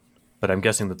chilling, but I'm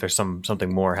guessing that there's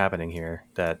something more happening here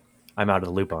that I'm out of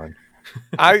the loop on.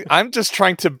 I'm just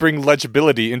trying to bring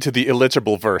legibility into the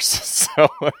illegible verse. So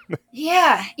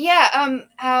Yeah.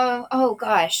 Oh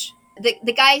gosh,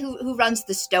 the guy who runs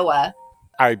the Stoa.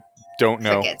 I don't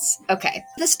know. Crickets. Okay,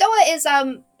 the Stoa is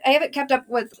I haven't kept up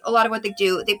with a lot of what they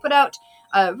do. They put out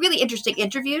really interesting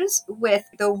interviews with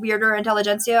the weirder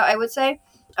intelligentsia, I would say.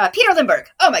 Peter Lindbergh.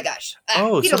 Oh my gosh. Peter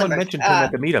Someone Lindbergh. mentioned him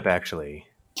at the meetup, actually.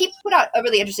 He put out a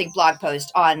really interesting blog post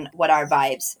on what are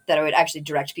vibes that I would actually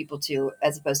direct people to,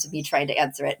 as opposed to me trying to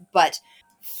answer it. But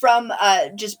from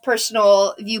just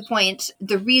personal viewpoint,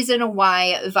 the reason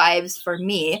why vibes for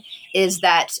me is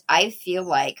that I feel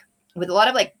like with a lot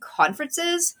of like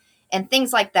conferences and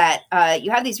things like that,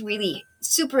 you have these really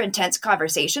super intense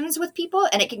conversations with people,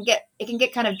 and it can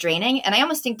get kind of draining. And I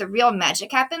almost think the real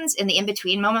magic happens in the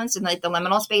in-between moments and like the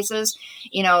liminal spaces,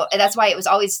 you know. And that's why it was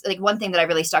always like one thing that I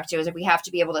really stuck to is if we have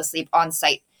to be able to sleep on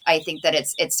site. I think that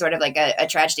it's sort of like a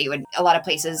tragedy when a lot of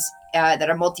places that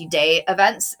are multi-day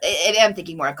events, I'm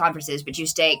thinking more of conferences, but you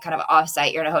stay kind of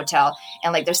off-site, you're in a hotel,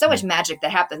 and like there's so much magic that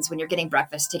happens when you're getting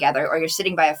breakfast together or you're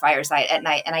sitting by a fireside at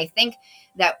night. And I think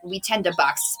that we tend to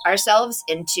box ourselves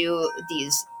into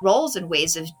these roles and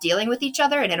ways of dealing with each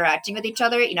other and interacting with each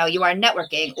other. You know, you are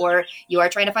networking, or you are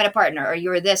trying to find a partner, or you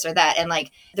are this or that. And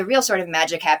like the real sort of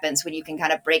magic happens when you can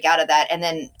kind of break out of that. And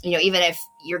then, you know, even if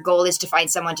your goal is to find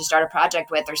someone to start a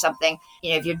project with or something,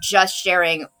 you know, if you're just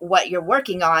sharing what you're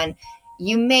working on,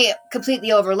 you may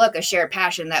completely overlook a shared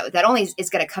passion that only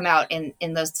is going to come out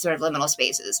in those sort of liminal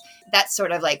spaces. That's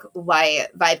sort of like why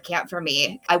VibeCamp for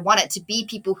me. I want it to be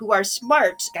people who are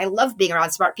smart. I love being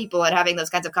around smart people and having those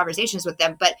kinds of conversations with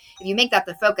them. But if you make that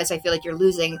the focus, I feel like you're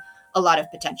losing a lot of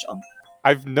potential.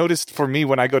 I've noticed for me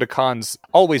when I go to cons,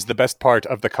 always the best part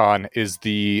of the con is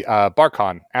the bar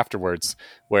con afterwards,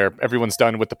 where everyone's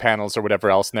done with the panels or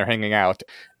whatever else and they're hanging out.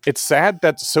 It's sad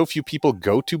that so few people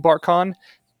go to BarCon.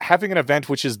 Having an event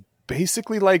which is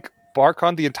basically like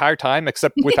BarCon the entire time,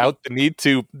 except without the need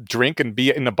to drink and be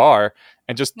in a bar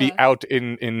and just be out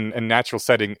in a natural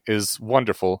setting, is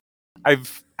wonderful.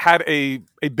 I've had a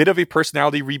bit of a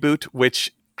personality reboot,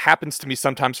 which happens to me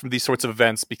sometimes from these sorts of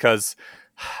events because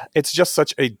it's just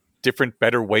such a different,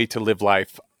 better way to live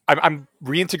life. I'm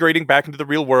reintegrating back into the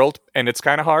real world, and it's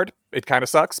kind of hard. It kind of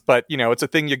sucks, but you know, it's a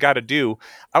thing you got to do.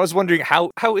 I was wondering,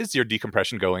 how is your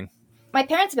decompression going? My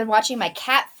parents have been watching my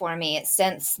cat for me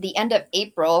since the end of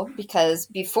April, because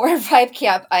before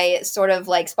VibeCamp, I sort of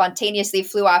like spontaneously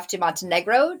flew off to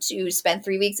Montenegro to spend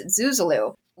 3 weeks at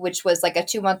Zuzulu. which was like a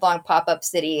 2-month-long pop-up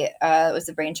city. It was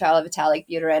the brainchild of Vitalik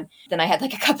Buterin. Then I had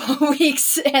like a couple of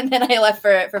weeks, and then I left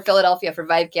for Philadelphia for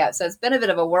VibeCamp. So it's been a bit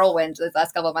of a whirlwind the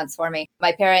last couple of months for me.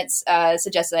 My parents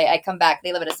suggested I come back.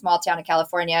 They live in a small town in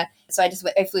California. So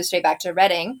I flew straight back to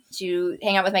Reading to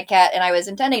hang out with my cat, and I was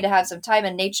intending to have some time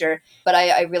in nature, but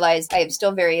I realized I am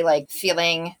still very like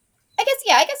feeling,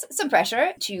 I guess some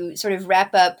pressure to sort of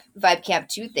wrap up VibeCamp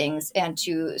 2 things and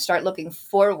to start looking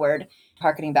forward,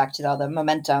 harkening back to all the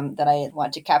momentum that I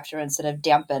want to capture instead of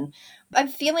dampen. I'm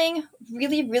feeling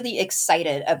really, really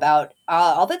excited about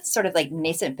all that sort of like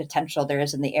nascent potential there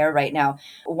is in the air right now.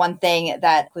 One thing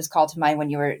that was called to mind when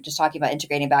you were just talking about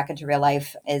integrating back into real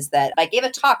life is that I gave a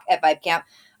talk at VibeCamp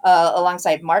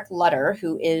alongside Mark Lutter,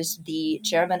 who is the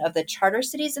chairman of the Charter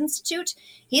Cities Institute.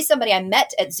 He's somebody I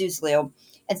met at Zuzlu.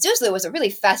 And Zuzlu was a really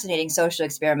fascinating social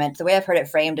experiment. The way I've heard it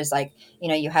framed is like,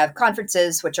 you have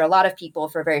conferences, which are a lot of people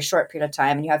for a very short period of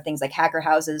time. And you have things like hacker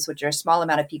houses, which are a small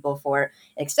amount of people for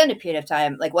an extended period of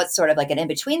time. Like what's sort of like an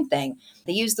in-between thing.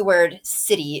 They used the word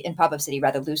city in Pop-Up City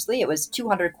rather loosely. It was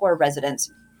 200 core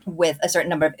residents with a certain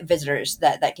number of visitors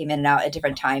that came in and out at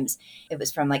different times. It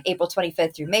was from like April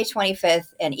 25th through May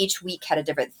 25th. And each week had a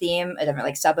different theme, a different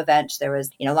like sub-event. There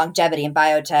was, longevity and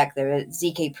biotech. There was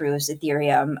ZK proofs,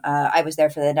 Ethereum. I was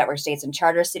there for the Network States and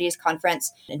Charter Cities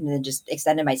conference and then just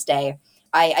extended my stay.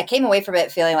 I came away from it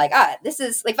feeling like, this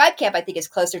is like VibeCamp, I think is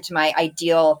closer to my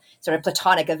ideal sort of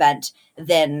platonic event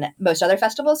than most other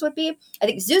festivals would be. I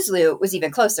think Zuzlu was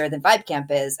even closer than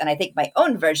VibeCamp is. And I think my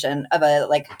own version of a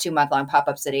like 2-month-long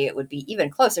pop-up city would be even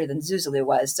closer than Zuzlu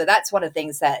was. So that's one of the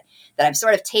things that I'm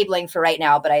sort of tabling for right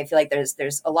now, but I feel like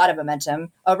there's a lot of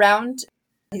momentum around.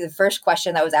 I think the first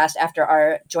question that was asked after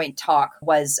our joint talk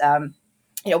was,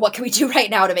 what can we do right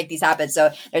now to make these happen?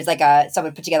 So there's like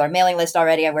someone put together a mailing list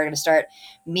already, and we're going to start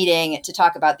meeting to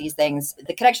talk about these things.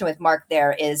 The connection with Mark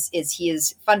there is he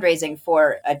is fundraising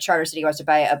for a charter city who wants to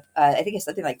buy I think it's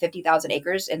something like 50,000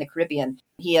 acres in the Caribbean.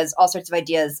 He has all sorts of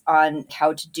ideas on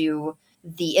how to do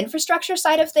the infrastructure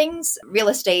side of things, real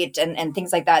estate and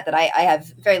things like that I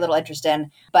have very little interest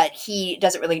in, but he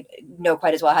doesn't really know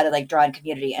quite as well how to like draw in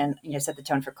community and, set the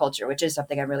tone for culture, which is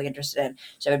something I'm really interested in.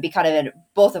 So it'd be kind of in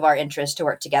both of our interests to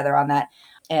work together on that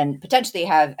and potentially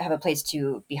have a place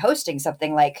to be hosting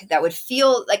something like that would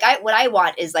feel like what I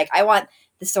want is like, I want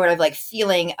the sort of like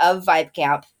feeling of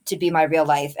VibeCamp to be my real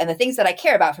life. And the things that I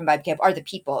care about from VibeCamp are the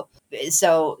people.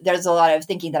 So there's a lot of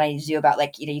thinking that I need to do about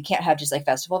like, you can't have just like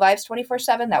festival vibes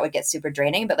 24/7. That would get super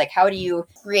draining. But like, how do you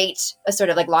create a sort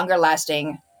of like longer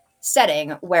lasting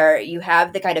setting where you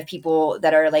have the kind of people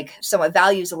that are like somewhat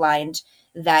values aligned,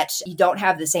 that you don't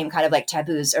have the same kind of like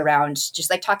taboos around just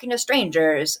like talking to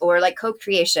strangers or like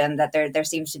co-creation that there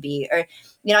seems to be, or,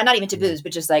 not even taboos,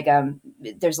 but just like,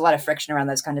 there's a lot of friction around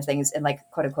those kind of things in like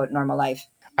quote unquote normal life.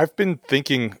 I've been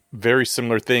thinking very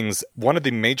similar things. One of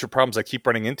the major problems I keep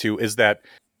running into is that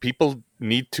people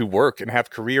need to work and have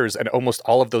careers, and almost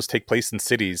all of those take place in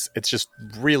cities. It's just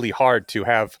really hard to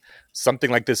have something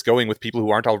like this going with people who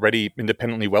aren't already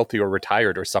independently wealthy or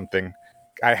retired or something.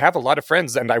 I have a lot of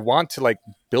friends and I want to like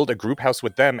build a group house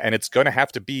with them, and it's going to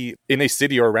have to be in a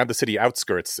city or around the city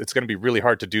outskirts. It's going to be really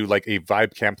hard to do like a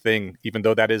VibeCamp thing, even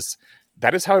though that is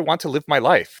how I want to live my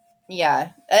life. Yeah.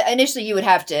 Initially, it would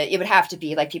have to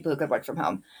be like people who could work from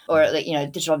home or like,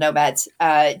 digital nomads.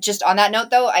 Just on that note,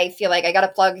 though, I feel like I got to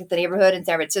plug the neighborhood in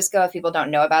San Francisco. If people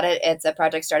don't know about it, it's a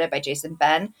project started by Jason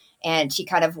Ben. And he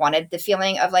kind of wanted the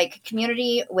feeling of like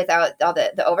community without all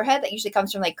the overhead that usually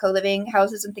comes from like co-living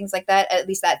houses and things like that. At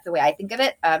least that's the way I think of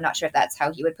it. I'm not sure if that's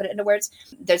how he would put it into words.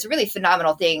 There's a really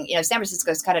phenomenal thing. San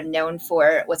Francisco is kind of known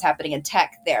for what's happening in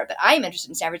tech there, but I'm interested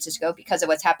in San Francisco because of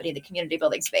what's happening in the community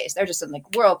building space. There are just some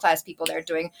like world-class people there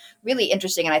doing really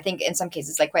interesting, and I think in some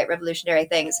cases like quite revolutionary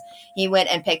things. He went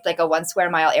and picked like a 1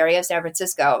 square mile area of San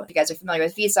Francisco. If you guys are familiar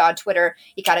with Visa on Twitter,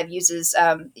 he kind of uses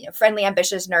friendly,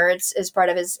 ambitious nerds as part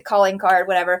of his calling card,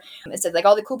 whatever. It said like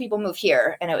all the cool people move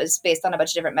here, and it was based on a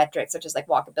bunch of different metrics such as like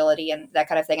walkability and that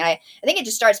kind of thing. And I think it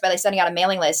just starts by like sending out a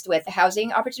mailing list with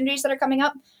housing opportunities that are coming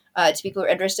up to people who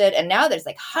are interested. And now there's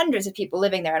like hundreds of people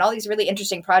living there, and all these really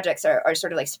interesting projects are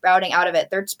sort of like sprouting out of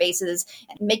it, third spaces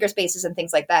and maker spaces and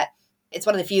things like that. It's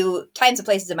one of the few times and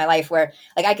places in my life where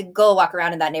like I could go walk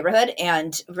around in that neighborhood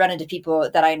and run into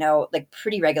people that I know like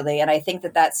pretty regularly. And I think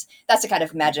that's the kind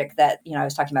of magic that, I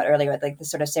was talking about earlier with like the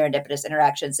sort of serendipitous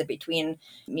interactions in between,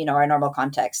 our normal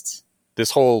contexts.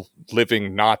 This whole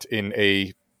living not in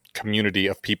a community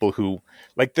of people who,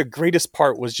 like, the greatest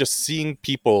part was just seeing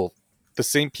people, the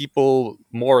same people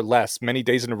more or less many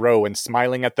days in a row, and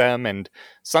smiling at them, and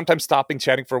sometimes stopping,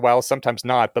 chatting for a while, sometimes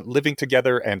not, but living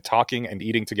together and talking and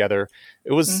eating together.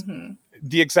 It was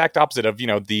the exact opposite of,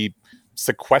 the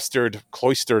sequestered,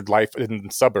 cloistered life in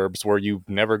suburbs where you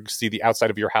never see the outside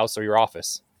of your house or your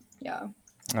office. Yeah.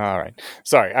 All right.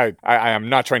 Sorry, I am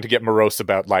not trying to get morose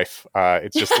about life.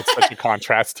 It's such a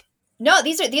contrast. No,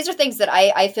 these are things that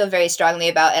I feel very strongly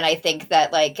about, and I think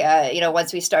that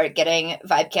once we start getting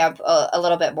VibeCamp a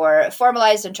little bit more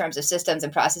formalized in terms of systems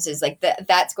and processes, like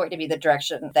that's going to be the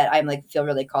direction that I'm feel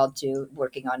really called to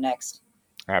working on next.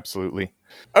 Absolutely.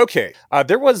 Okay.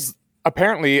 There was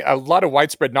apparently a lot of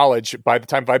widespread knowledge by the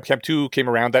time VibeCamp 2 came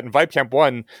around that in VibeCamp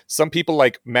 1, some people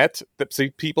met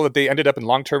people that they ended up in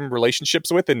long-term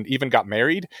relationships with and even got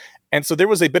married. And so there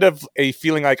was a bit of a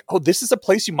feeling like, oh, this is a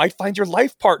place you might find your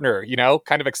life partner,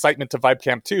 kind of excitement to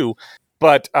VibeCamp 2.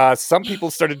 But some people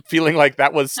started feeling like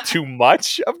that was too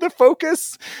much of the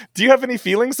focus. Do you have any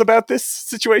feelings about this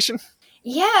situation?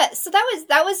 Yeah, so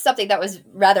that was something that was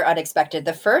rather unexpected.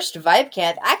 The first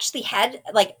VibeCamp actually had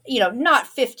not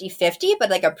 50-50,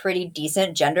 but a pretty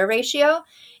decent gender ratio.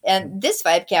 And this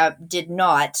VibeCamp did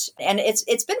not. And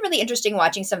it's been really interesting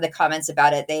watching some of the comments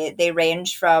about it. They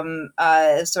range from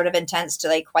sort of intense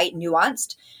to quite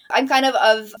nuanced. I'm kind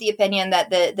of the opinion that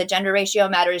the gender ratio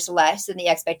matters less than the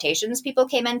expectations people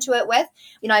came into it with.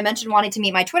 I mentioned wanting to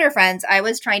meet my Twitter friends. I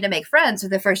was trying to make friends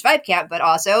with the first VibeCamp, but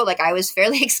also I was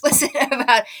fairly explicit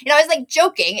about, I was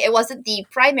joking. It wasn't the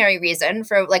primary reason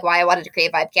for why I wanted to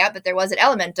create VibeCamp, but there was an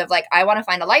element of I want to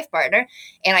find a life partner.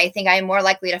 And I think I'm more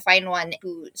likely to find one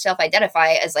who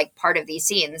self-identify as part of these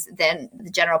scenes than the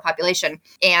general population.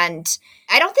 And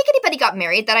I don't think anybody got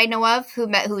married that I know of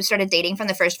who started dating from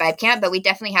the first VibeCamp, but we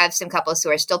definitely have some couples who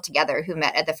are still together who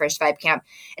met at the first VibeCamp.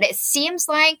 And it seems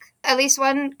like at least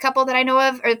one couple that I know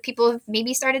of, or people who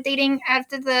maybe started dating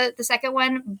after the second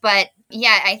one. But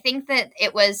yeah, I think that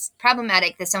it was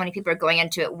problematic that so many people are going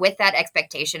into it with that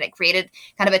expectation. It created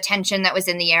kind of a tension that was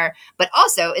in the air, but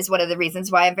also is one of the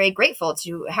reasons why I'm very grateful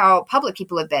to how public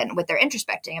people have been with their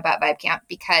introspecting about VibeCamp,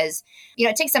 because,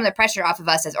 it takes some of the pressure off of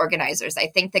us as organizers. I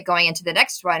think that going into the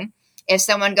next one, if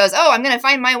someone goes, oh, I'm going to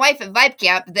find my wife at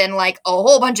VibeCamp, then a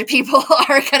whole bunch of people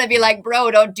are going to be like, bro,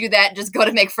 don't do that. Just go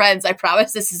to make friends. I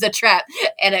promise this is a trap.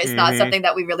 And it's not something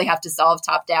that we really have to solve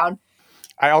top down.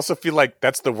 I also feel like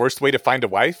that's the worst way to find a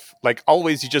wife.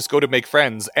 Always you just go to make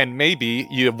friends and maybe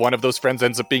one of those friends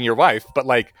ends up being your wife. But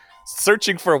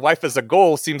searching for a wife as a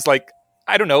goal seems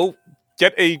I don't know,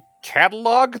 get a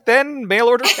catalog then? Mail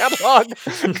order catalog?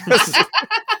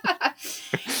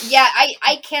 Yeah,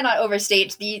 I cannot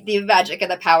overstate the magic and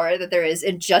the power that there is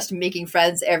in just making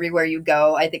friends everywhere you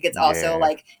go. I think it's also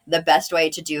the best way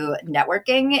to do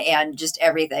networking and just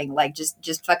everything.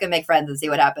 Just fucking make friends and see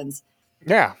what happens.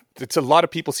 Yeah, it's a lot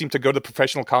of people seem to go to the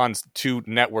professional cons to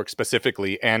network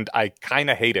specifically, and I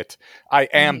kind of hate it. I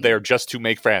am there just to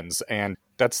make friends, and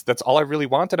that's all I really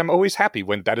want, and I'm always happy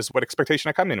when that is what expectation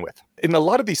I come in with. In a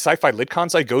lot of these sci-fi lit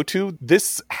cons I go to,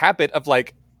 this habit of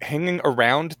hanging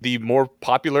around the more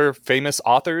popular, famous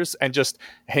authors and just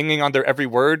hanging on their every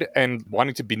word and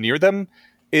wanting to be near them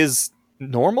is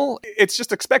normal. It's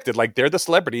just expected. They're the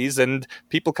celebrities and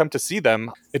people come to see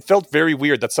them. It felt very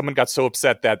weird that someone got so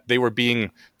upset that they were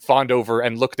being fawned over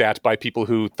and looked at by people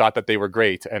who thought that they were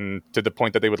great, and to the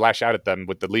point that they would lash out at them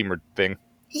with the lemur thing.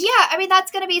 Yeah,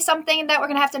 that's going to be something that we're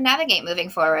going to have to navigate moving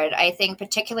forward. I think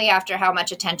particularly after how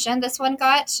much attention this one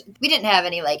got. We didn't have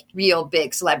any real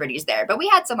big celebrities there, but we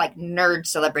had some nerd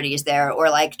celebrities there, or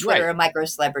Twitter micro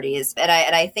celebrities. And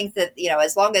I think that,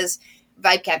 as long as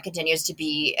VibeCamp continues to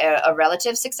be a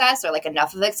relative success, or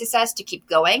enough of a success to keep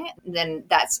going, then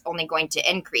that's only going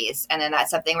to increase. And then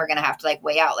that's something we're going to have to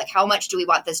weigh out. How much do we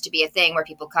want this to be a thing where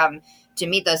people come to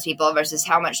meet those people versus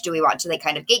how much do we want to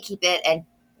kind of gatekeep it and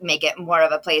make it more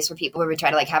of a place where we try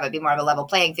to have it be more of a level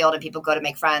playing field and people go to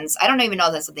make friends. I don't even know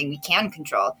if that's something we can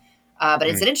control, but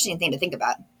it's an interesting thing to think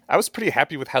about. I was pretty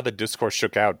happy with how the discourse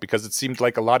shook out, because it seemed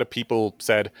like a lot of people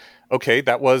said, okay,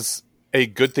 that was a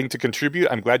good thing to contribute.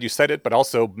 I'm glad you said it, but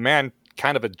also, man,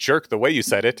 kind of a jerk the way you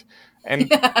said it. And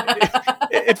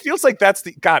it feels like that's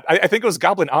I think it was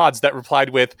Goblin Odds that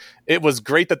replied with, it was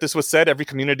great that this was said. Every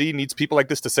community needs people like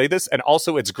this to say this. And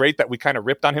also it's great that we kind of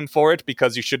ripped on him for it,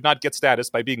 because you should not get status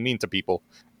by being mean to people.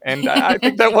 And I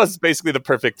think that was basically the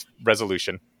perfect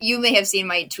resolution. You may have seen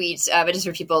my tweets, but just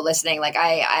for people listening,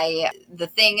 the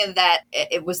thing that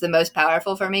it was the most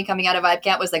powerful for me coming out of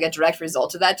VibeCamp was a direct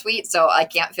result of that tweet. So I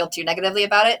can't feel too negatively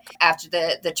about it. After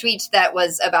the tweet that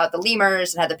was about the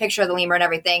lemurs and had the picture of the lemur and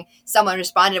everything, someone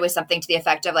responded with something to the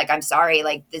effect of I'm sorry,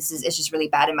 it's just really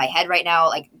bad in my head right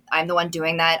now. I'm the one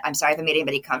doing that. I'm sorry if I made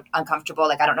anybody uncomfortable.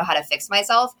 I don't know how to fix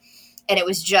myself. And it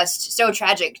was just so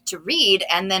tragic to read.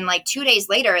 And then 2 days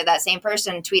later, that same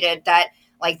person tweeted that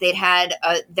Like they'd had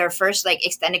their first like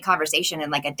extended conversation in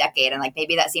like a decade, and like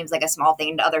maybe that seems like a small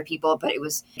thing to other people, but it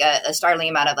was a startling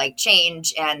amount of like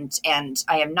change, and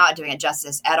I am not doing it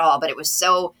justice at all, but it was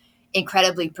so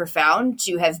incredibly profound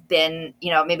to have been,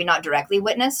 maybe not directly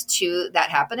witness to that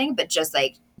happening, but just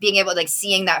like being able to like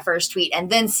seeing that first tweet and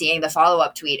then seeing the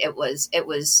follow-up tweet. It was,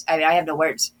 I mean, I have no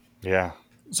words. Yeah.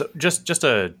 So just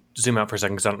to zoom out for a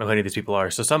second, because I don't know who any of these people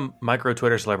are. So some micro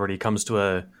Twitter celebrity comes to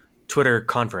a Twitter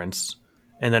conference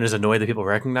and then is annoyed that people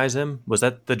recognize him. Was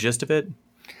that the gist of it?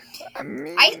 I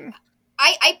mean...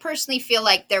 I personally feel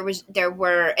like there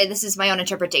were, and this is my own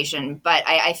interpretation, but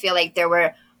I feel like there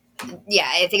were,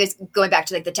 I think it's going back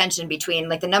to like the tension between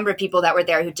like the number of people that were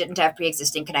there who didn't have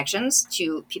pre-existing connections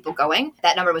to people going.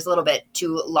 That number was a little bit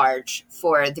too large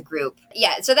for the group.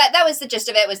 Yeah, so that was the gist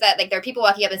of it, was that like there are people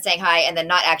walking up and saying hi and then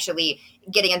not actually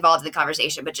getting involved in the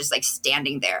conversation, but just like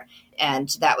standing there. And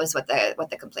that was what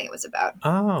the complaint was about.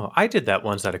 Oh, I did that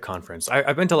once at a conference.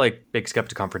 I've been to like big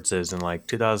skeptic conferences in like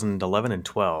 2011 and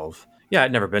 12. Yeah,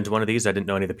 I'd never been to one of these. I didn't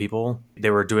know any of the people.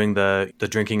 They were doing the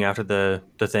drinking after the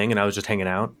thing, and I was just hanging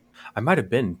out. I might have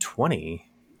been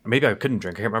 20. Maybe I couldn't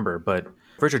drink. I can't remember. But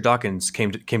Richard Dawkins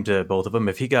came to both of them.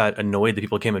 If he got annoyed that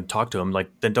people came and talked to him, like,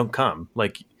 then don't come.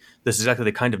 Like, this is exactly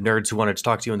the kind of nerds who wanted to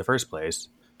talk to you in the first place.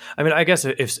 I mean, I guess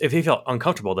if he felt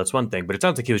uncomfortable, that's one thing. But it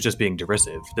sounds like he was just being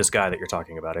derisive. This guy that you're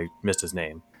talking about, I missed his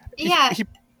name. Yeah.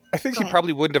 I think he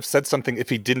probably wouldn't have said something if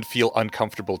he didn't feel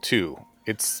uncomfortable, too.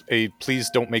 It's a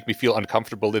please don't make me feel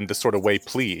uncomfortable in this sort of way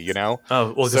plea, you know?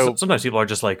 Oh, well, so, sometimes people are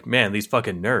just like, man, these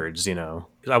fucking nerds, you know?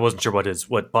 I wasn't sure what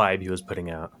vibe he was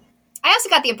putting out. I also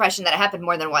got the impression that it happened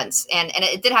more than once. And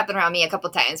it did happen around me a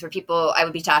couple of times where I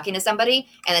would be talking to somebody,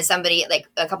 and then somebody, like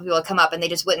a couple people would come up and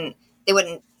they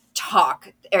wouldn't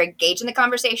talk or engage in the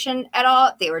conversation at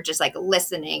all. They were just like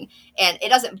listening, and it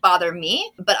doesn't bother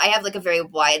me, but I have like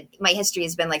my history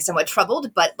has been like somewhat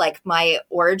troubled, but like my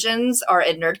origins are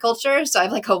in nerd culture. So I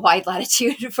have like a wide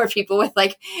latitude for people with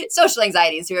like social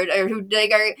anxieties who are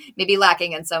maybe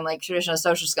lacking in some like traditional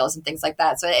social skills and things like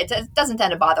that. So it doesn't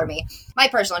tend to bother me. My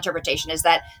personal interpretation is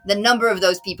that the number of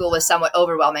those people was somewhat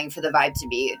overwhelming for the vibe to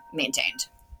be maintained.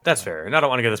 That's fair. And I don't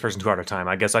want to give this person too hard a time.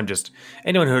 I guess I'm just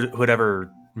anyone who would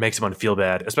ever make someone feel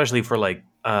bad, especially for like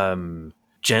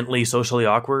gently socially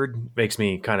awkward, makes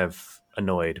me kind of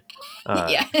annoyed.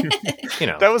 Yeah.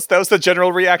 That was the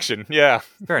general reaction. Yeah.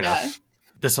 Fair enough. Yeah.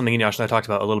 This is something Eneasz and I talked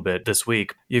about a little bit this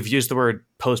week. You've used the word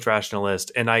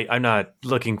post-rationalist, and I'm not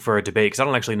looking for a debate because I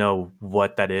don't actually know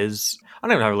what that is. I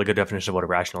don't even have a really good definition of what a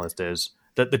rationalist is.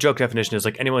 The joke definition is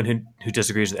like anyone who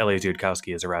disagrees with Elliot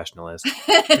Yudkowsky is a rationalist.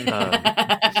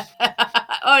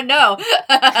 Oh no!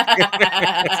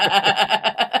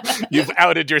 You've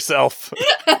outed yourself.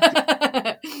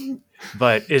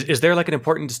 But is there like an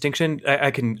important distinction?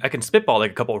 I can spitball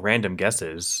like a couple of random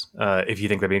guesses if you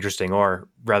think that'd be interesting, or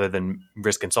rather than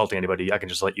risk insulting anybody, I can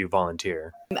just let you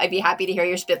volunteer. I'd be happy to hear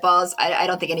your spitballs. I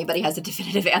don't think anybody has a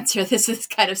definitive answer. This is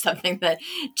kind of something that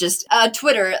just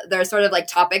Twitter, there are sort of like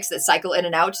topics that cycle in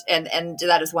and out, and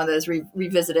that is one that is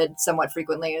revisited somewhat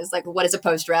frequently. Is like, what is a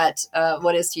post-rat?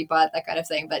 What is teapot? That kind of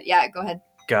thing. But yeah, go ahead.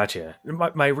 Gotcha.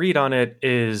 My read on it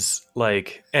is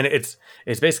like, and it's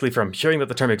basically from hearing that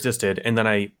the term existed, and then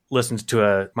I listened to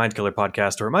a Mind Killer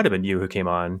podcast, or it might have been you who came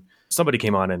on. Somebody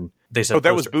came on and they said, "Oh,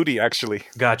 that was Booty, actually."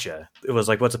 Gotcha. It was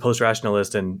like, "What's a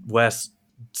post-rationalist?" And Wes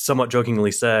somewhat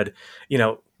jokingly said,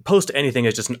 post anything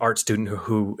is just an art student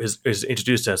who is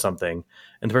introduced to something.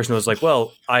 And the person was like,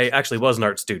 well, I actually was an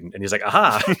art student. And he's like,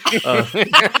 aha.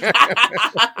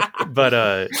 But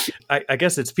I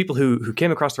guess it's people who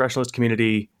came across the rationalist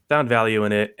community, found value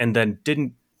in it, and then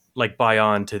didn't like buy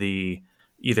on to the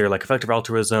either like effective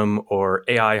altruism or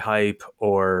AI hype,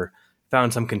 or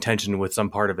found some contention with some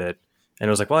part of it. And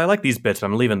it was like, well, I like these bits, but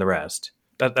I'm leaving the rest.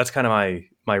 That's kind of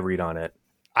my read on it.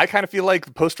 I kind of feel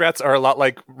like post-rats are a lot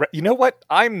like, you know what?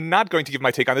 I'm not going to give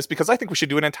my take on this because I think we should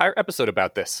do an entire episode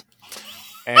about this.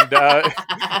 And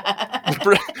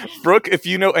Brooke, if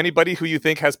you know anybody who you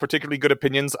think has particularly good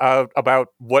opinions about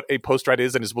what a post-rat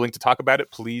is and is willing to talk about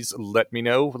it, please let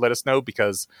us know,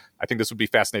 because I think this would be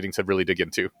fascinating to really dig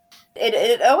into.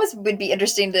 It always would be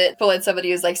interesting to pull in somebody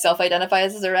who's like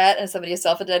self-identifies as a rat and somebody who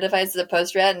self-identifies as a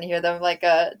post-rat and hear them like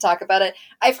talk about it.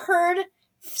 I've heard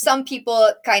some people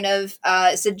kind of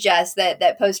suggest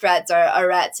that post-rats are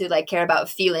rats who like care about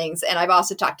feelings, and I've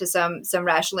also talked to some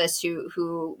rationalists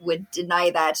who would deny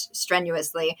that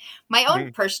strenuously. My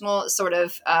own personal sort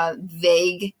of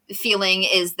vague feeling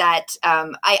is that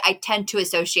I tend to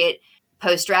associate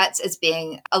post-rats as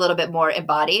being a little bit more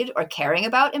embodied or caring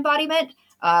about embodiment.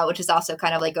 which is also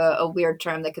kind of like a weird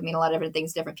term that could mean a lot of different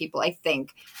things to different people, I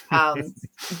think. I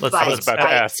was about to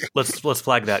ask. Let's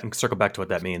flag that and circle back to what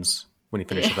that means when you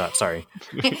finish with that. Sorry.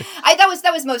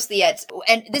 That was mostly it.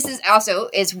 And this is also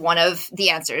one of the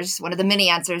answers, one of the many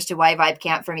answers to why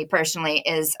VibeCamp for me personally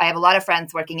is I have a lot of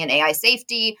friends working in AI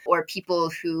safety or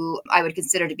people who I would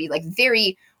consider to be like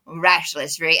very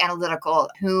rationalist, very analytical,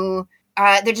 who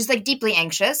they're just like deeply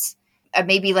anxious,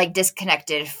 maybe like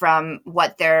disconnected from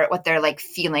what they're like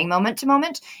feeling moment to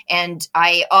moment. And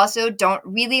I also don't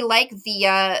really like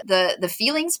the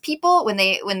feelings people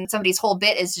when somebody's whole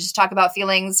bit is just talk about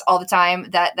feelings all the time.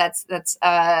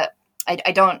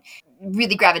 I don't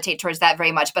really gravitate towards that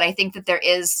very much, but I think that there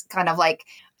is kind of like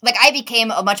I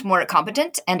became a much more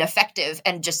competent and effective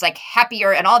and just like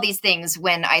happier and all these things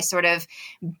when I sort of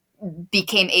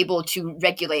became able to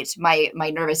regulate my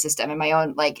nervous system and my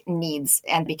own like needs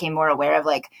and became more aware of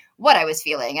like what I was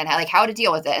feeling and how to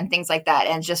deal with it and things like that.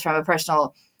 And just from a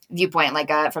personal viewpoint,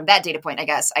 from that data point, I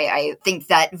guess I think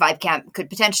that VibeCamp could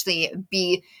potentially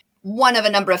be one of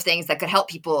a number of things that could help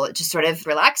people just sort of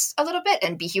relax a little bit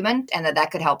and be human, and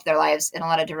that could help their lives in a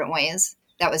lot of different ways.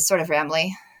 That was sort of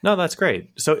rambly. No, that's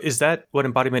great. So is that what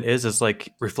embodiment is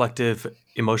like reflective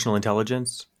emotional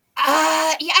intelligence?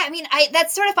 Yeah, I mean,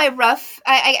 that's sort of my rough,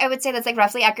 I would say that's like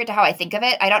roughly accurate to how I think of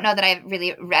it. I don't know that I've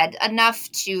really read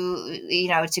enough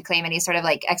to claim any sort of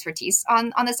like expertise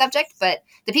on the subject, but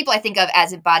the people I think of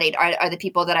as embodied are the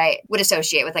people that I would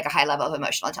associate with like a high level of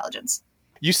emotional intelligence.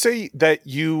 You say that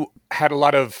you had a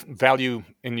lot of value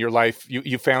in your life.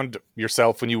 You found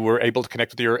yourself when you were able to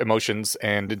connect with your emotions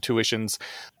and intuitions.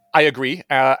 I agree,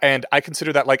 and I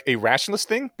consider that like a rationalist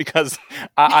thing because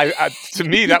I to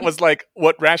me that was like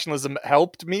what rationalism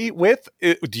helped me with.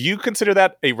 Do you consider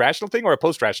that a rational thing or a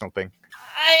post-rational thing?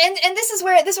 And this is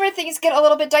where things get a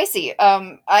little bit dicey.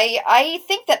 I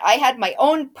think that I had my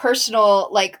own personal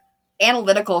like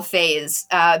analytical phase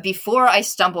before I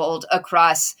stumbled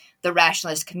across the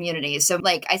rationalist community. So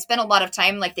like I spent a lot of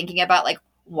time like thinking about like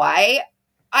why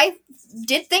I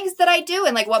did things that I do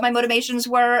and like what my motivations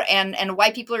were and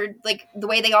why people are like the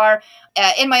way they are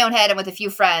in my own head and with a few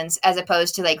friends, as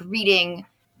opposed to like reading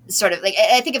sort of like,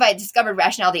 I think if I had discovered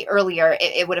rationality earlier,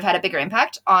 it would have had a bigger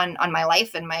impact on my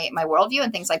life and my worldview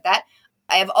and things like that.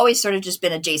 I have always sort of just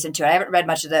been adjacent to it. I haven't read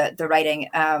much of the writing,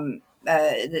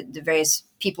 the various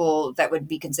people that would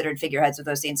be considered figureheads of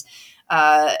those things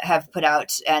have put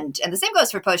out, and the same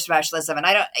goes for post-rationalism. And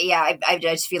I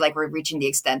just feel like we're reaching the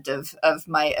extent of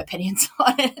my opinions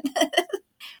on it.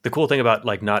 The cool thing about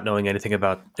like not knowing anything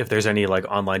about if there's any like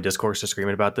online discourse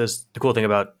disagreement about this, the cool thing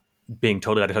about being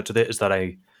totally out of touch with it is that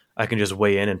I can just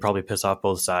weigh in and probably piss off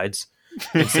both sides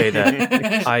and say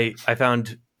that I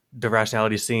found the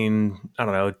rationality scene, I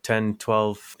don't know, 10,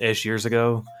 12-ish years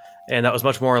ago. And that was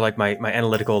much more like my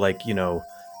analytical, like,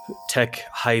 tech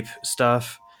hype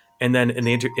stuff. And then in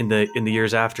the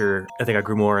years after, I think I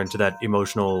grew more into that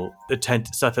emotional,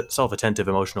 self-attentive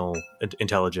emotional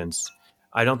intelligence.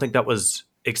 I don't think that was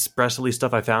expressly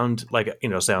stuff I found, like,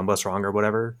 say I'm less wrong or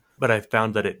whatever, but I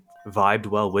found that it vibed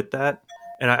well with that.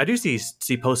 And I do see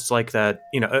posts like that,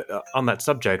 on that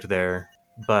subject there,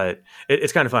 but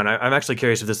it's kind of fun. I'm actually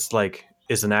curious if this like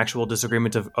is an actual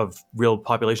disagreement of real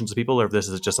populations of people, or if this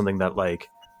is just something that like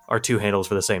are two handles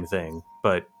for the same thing.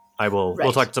 But we'll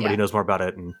talk to somebody who knows more about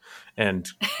it. And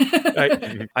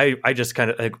I just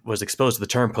kind of was exposed to the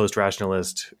term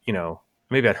post-rationalist,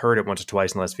 maybe I'd heard it once or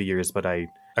twice in the last few years, but I've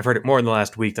heard it more in the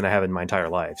last week than I have in my entire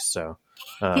life. So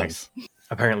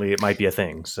apparently it might be a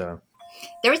thing. So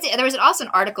there was also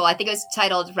an article, I think it was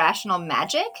titled Rational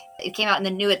Magic. It came out in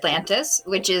the New Atlantis,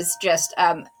 which is just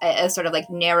a sort of like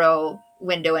narrow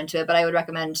window into it, but I would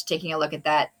recommend taking a look at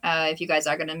that if you guys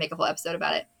are going to make a whole episode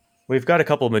about it. We've got a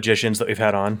couple of magicians that we've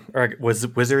had on, or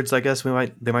wizards, I guess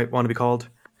they might want to be called.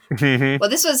 Well,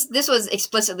 this was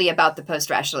explicitly about the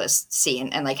post-rationalist scene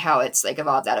and like how it's like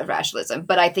evolved out of rationalism.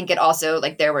 But I think it also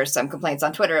like there were some complaints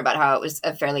on Twitter about how it was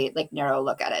a fairly like narrow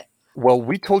look at it. Well,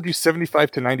 we told you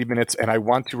 75 to 90 minutes, and I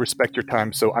want to respect your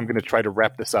time, so I'm going to try to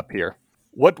wrap this up here.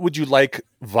 What would you like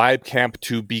VibeCamp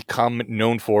to become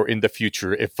known for in the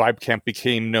future if VibeCamp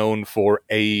became known for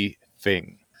a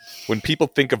thing? When people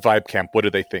think of VibeCamp, what do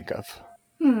they think of?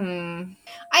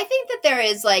 I think that there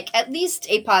is like at least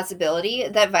a possibility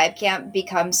that VibeCamp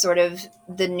becomes sort of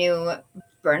the new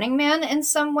Burning Man in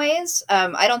some ways.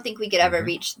 I don't think we could ever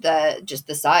reach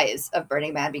the size of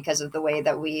Burning Man because of the way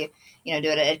that we, do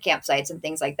it at campsites and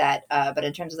things like that. But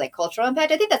in terms of like cultural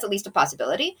impact, I think that's at least a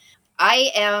possibility.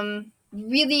 I am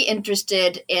really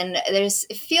interested in,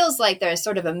 it feels like there's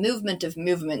sort of a movement of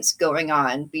movements going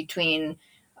on between,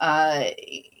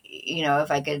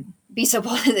 if I could be so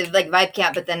positive like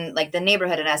VibeCamp, but then like the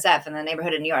neighborhood in SF and the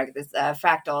neighborhood in New York, this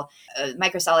Fractal,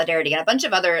 Micro Solidarity, and a bunch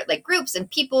of other like groups and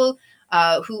people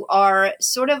who are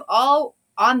sort of all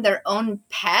on their own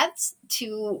paths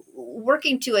to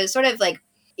working to a sort of like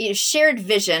a shared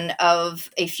vision of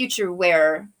a future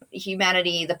where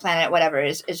humanity, the planet, whatever,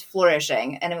 is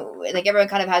flourishing. And like everyone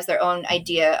kind of has their own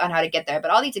idea on how to get there.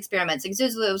 But all these experiments, like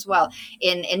Zuzulu as well,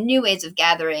 in new ways of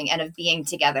gathering and of being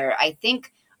together, I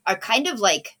think are kind of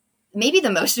like maybe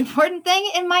the most important thing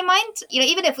in my mind.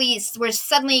 Even if we're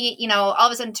suddenly, all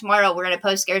of a sudden tomorrow we're in a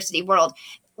post-scarcity world,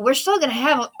 we're still going to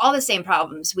have all the same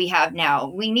problems we have now.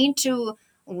 We need to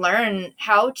learn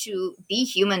how to be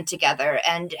human together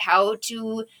and how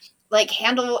to like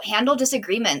handle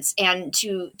disagreements and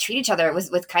to treat each other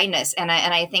with kindness. And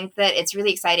I think that it's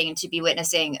really exciting to be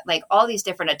witnessing like all these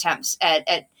different attempts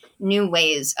at new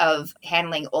ways of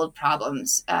handling old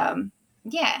problems.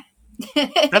 Yeah.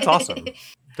 That's awesome.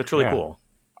 That's really cool.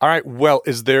 All right. Well,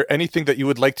 is there anything that you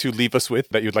would like to leave us with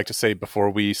that you'd like to say before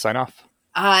we sign off?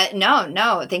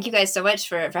 No. Thank you guys so much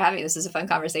for having me. This is a fun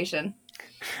conversation.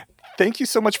 Thank you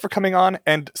so much for coming on,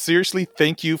 and seriously,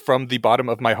 thank you from the bottom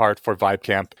of my heart for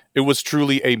VibeCamp. It was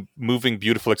truly a moving,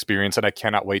 beautiful experience, and I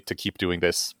cannot wait to keep doing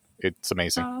this. It's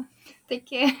amazing. Oh,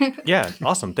 thank you. Yeah,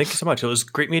 awesome. Thank you so much. It was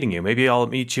great meeting you. Maybe I'll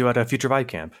meet you at a future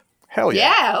VibeCamp. Hell yeah.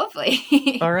 Yeah,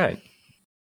 hopefully. All right.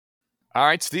 All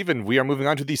right, Stephen, we are moving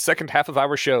on to the second half of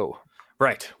our show.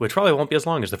 Right, which probably won't be as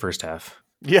long as the first half.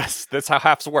 Yes, that's how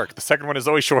halves work. The second one is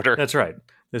always shorter. That's right.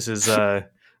 This is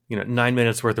 9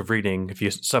 minutes worth of reading if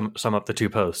you sum up the two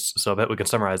posts. So I bet we can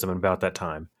summarize them in about that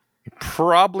time.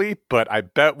 Probably, but I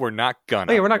bet we're not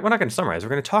gonna. Oh, yeah, we're not going to summarize.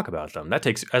 We're going to talk about them. That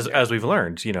takes, as we've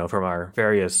learned, from our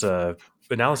various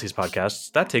analyses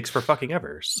podcasts, that takes for fucking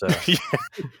ever. So Yeah,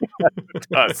 it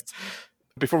does.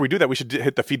 Before we do that, we should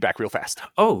hit the feedback real fast.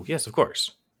 Oh, yes, of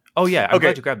course. Oh, yeah, I'm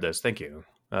glad you grabbed this. Thank you.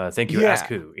 Thank you, Ask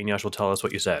Who. Inyash will tell us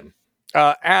what you said.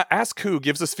 Ask Who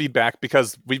gives us feedback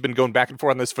because we've been going back and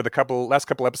forth on this for the last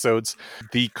couple episodes.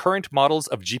 The current models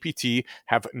of GPT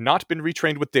have not been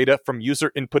retrained with data from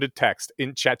user-inputted text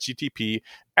in ChatGPT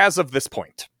as of this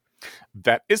point.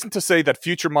 That isn't to say that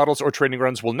future models or training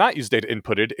runs will not use data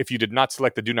inputted if you did not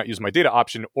select the Do Not Use My Data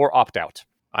option or opt out.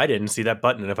 I didn't see that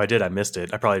button, and if I did, I missed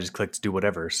it. I probably just clicked do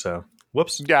whatever, so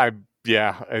whoops.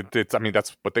 Yeah,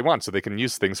 that's what they want, so they can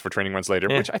use things for training runs later,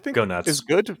 which I think is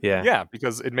good. Yeah,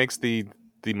 because it makes the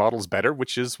models better,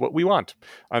 which is what we want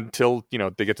until,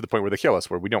 they get to the point where they kill us,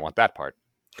 where we don't want that part.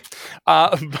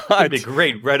 But it'd be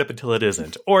great right up until it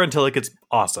isn't, or until it gets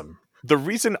awesome. The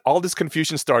reason all this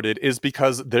confusion started is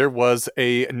because there was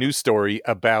a news story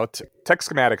about text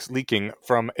schematics leaking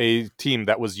from a team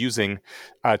that was using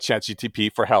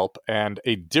ChatGPT for help, and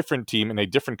a different team in a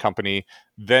different company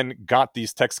then got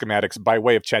these text schematics by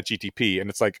way of ChatGPT. And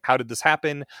it's like, how did this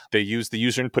happen? They used the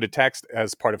user inputted text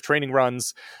as part of training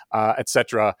runs,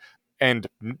 etc. And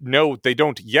no, they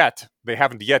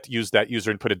haven't yet used that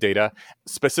user inputted data.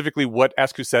 Specifically, what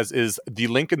Asku says is the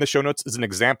link in the show notes is an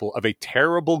example of a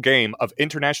terrible game of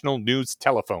international news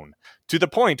telephone, to the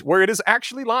point where it is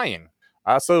actually lying.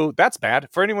 So that's bad.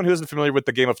 For anyone who isn't familiar with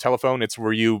the game of telephone, it's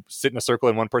where you sit in a circle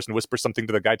and one person whispers something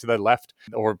to the guy to the left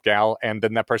or gal, and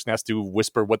then that person has to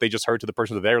whisper what they just heard to the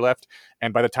person to their left.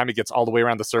 And by the time it gets all the way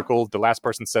around the circle, the last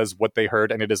person says what they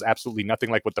heard, and it is absolutely nothing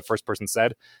like what the first person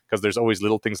said, because there's always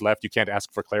little things left. You can't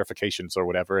ask for clarifications or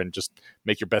whatever, and just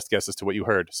make your best guess as to what you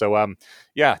heard. So,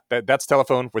 that's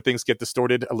telephone, where things get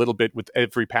distorted a little bit with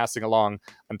every passing along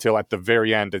until at the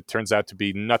very end, it turns out to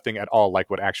be nothing at all like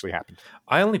what actually happened.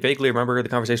 I only vaguely remember the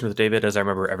conversation with David, as I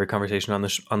remember every conversation on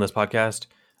this podcast,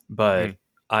 but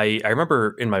I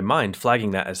remember in my mind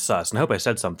flagging that as sus, and I hope I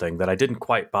said something that I didn't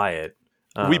quite buy it.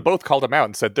 We both called him out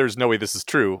and said, there's no way this is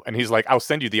true. And he's like, I'll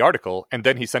send you the article. And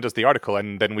then he sent us the article.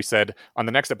 And then we said on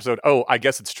the next episode, oh, I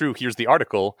guess it's true. Here's the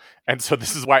article. And so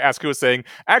this is why Asku was saying,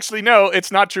 actually, no, it's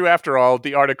not true after all.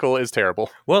 The article is terrible.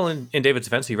 Well, in David's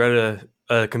defense, he wrote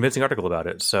a convincing article about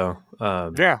it. So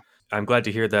I'm glad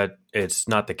to hear that it's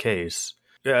not the case.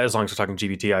 Yeah, as long as we're talking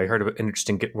GPT, I heard of an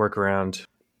interesting workaround.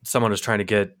 Someone was trying to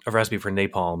get a recipe for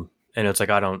napalm, and it's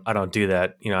like, I don't do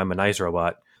that. I'm a nice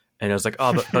robot. And it was like,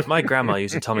 oh, but my grandma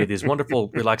used to tell me these wonderful,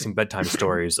 relaxing bedtime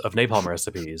stories of napalm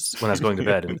recipes when I was going to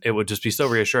bed, and it would just be so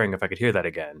reassuring if I could hear that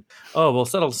again. Oh, well,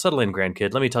 settle in,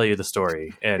 grandkid. Let me tell you the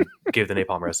story, and give the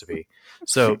napalm recipe.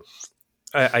 So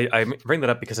I bring that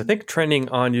up because I think training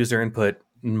on user input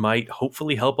might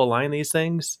hopefully help align these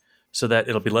things, so that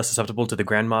it'll be less susceptible to the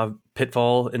grandma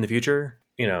pitfall in the future.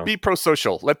 Be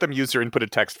pro-social. Let them use your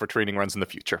inputted text for training runs in the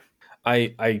future.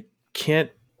 I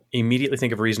can't immediately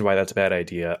think of a reason why that's a bad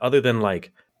idea, other than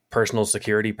like personal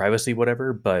security, privacy,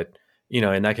 whatever. But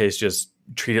in that case, just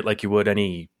treat it like you would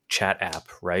any chat app,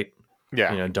 right?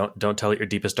 Yeah. You know, don't tell it your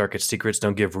deepest, darkest secrets.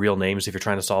 Don't give real names if you're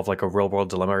trying to solve like a real world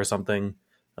dilemma or something.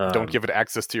 Don't give it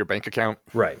access to your bank account.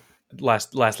 Right.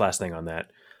 Last thing on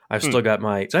that. I've still got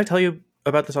my. Did I tell you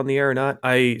about this on the air or not?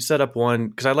 I set up one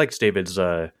because I liked David's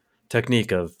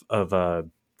technique of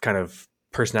kind of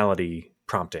personality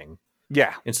prompting.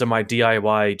 Yeah. And so my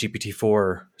DIY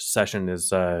GPT-4 session is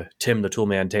Tim the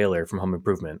Toolman Taylor from Home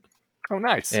Improvement. Oh,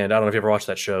 nice. And I don't know if you ever watched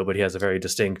that show, but he has a very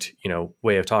distinct,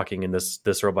 way of talking, and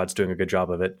this robot's doing a good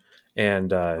job of it.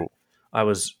 And Cool.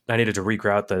 I needed to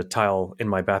regrout the tile in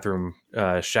my bathroom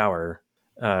shower.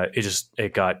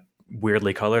 It got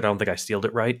weirdly colored. I don't think I sealed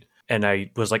it right. And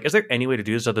I was like, is there any way to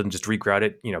do this other than just regrout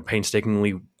it,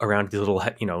 painstakingly around these little,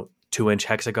 2-inch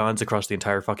hexagons across the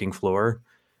entire fucking floor?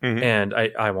 Mhm. And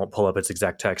I won't pull up its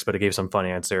exact text, but it gave some fun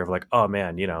answer of like, oh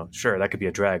man, sure, that could be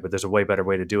a drag, but there's a way better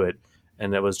way to do it.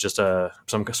 And it was just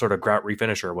some sort of grout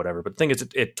refinisher or whatever. But the thing is,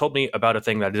 it told me about a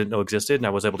thing that I didn't know existed, and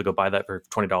I was able to go buy that for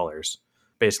 $20.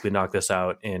 Basically knock this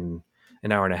out in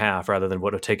an hour and a half rather than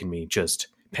what would have taken me just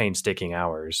painstaking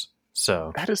hours.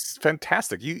 So That is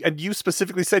fantastic. You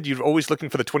specifically said you're always looking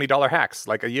for the $20 hacks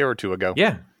like a year or two ago.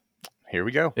 yeah, Here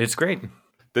we go. it's great.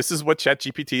 This is what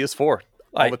ChatGPT is for.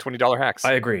 All the $20 hacks.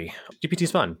 I agree.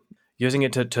 GPT's fun. Using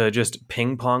it to just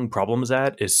ping pong problems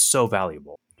at is so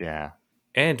valuable. Yeah.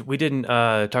 And we didn't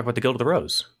talk about the Guild of the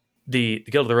Rose. The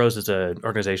Guild of the Rose is an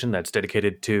organization that's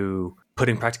dedicated to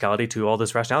putting practicality to all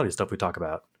this rationality stuff we talk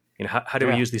about. How do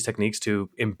we use these techniques to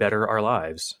better our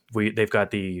lives? They've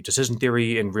got the decision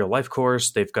theory in real life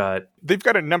course. They've got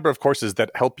a number of courses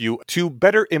that help you to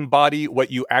better embody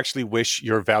what you actually wish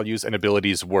your values and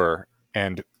abilities were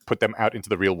and put them out into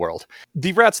the real world.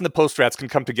 The rats and the post-rats can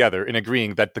come together in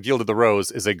agreeing that the Guild of the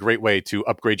Rose is a great way to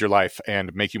upgrade your life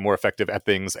and make you more effective at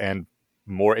things and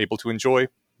more able to enjoy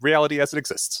reality as it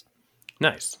exists.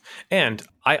 Nice. And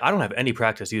I don't have any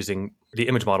practice using the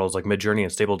image models like Midjourney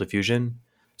and Stable Diffusion.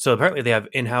 So apparently they have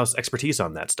in-house expertise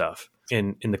on that stuff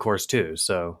in the course too.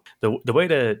 So the way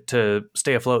to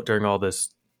stay afloat during all this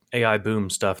AI boom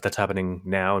stuff that's happening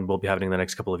now and will be happening in the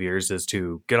next couple of years is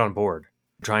to get on board.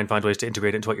 Try and find ways to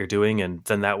integrate it into what you're doing. And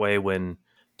then that way, when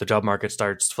the job market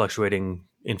starts fluctuating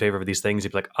in favor of these things,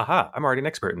 you'd be like, aha, I'm already an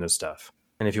expert in this stuff.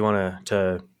 And if you want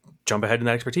to jump ahead in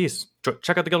that expertise,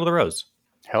 check out the Guild of the Rose.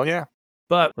 Hell yeah.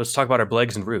 But let's talk about our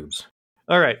blegs and rubes.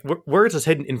 All right, words as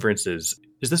hidden inferences.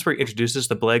 Is this where he introduces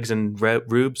the blegs and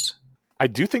rubes? I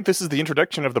do think this is the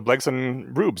introduction of the blegs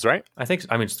and rubes, right? I think,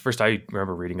 it's the first I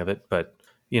remember reading of it, but,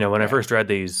 when I first read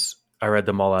these, I read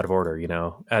them all out of order,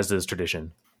 as is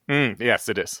tradition. Yes,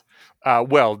 it is.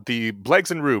 Well, the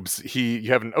blegs and rubes,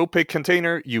 you have an opaque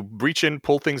container, you reach in,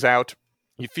 pull things out.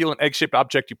 You feel an egg-shaped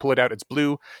object, you pull it out, it's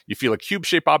blue. You feel a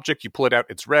cube-shaped object, you pull it out,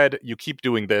 it's red. You keep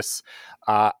doing this.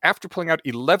 After pulling out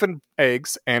 11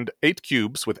 eggs and 8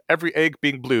 cubes, with every egg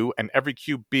being blue and every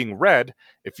cube being red,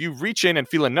 if you reach in and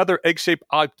feel another egg-shaped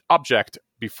object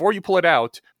before you pull it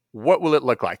out, what will it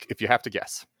look like, if you have to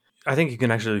guess? I think you can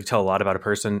actually tell a lot about a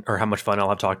person or how much fun I'll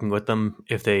have talking with them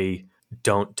if they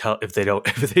if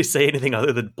they say anything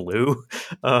other than blue.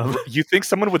 You think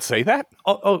someone would say that?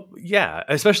 Oh yeah,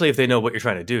 especially if they know what you're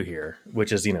trying to do here,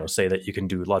 which is say that you can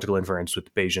do logical inference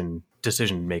with Bayesian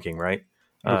decision making, right?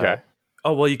 Okay.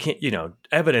 Oh well, you can't.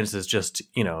 Evidence is just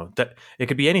that it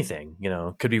could be anything.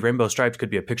 Could be rainbow stripes, could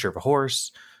be a picture of a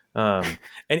horse. And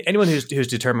anyone who's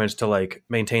determined to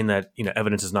maintain that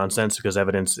evidence is nonsense because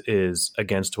evidence is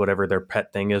against whatever their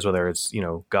pet thing is, whether it's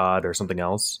God or something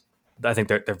else. I think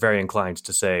they're very inclined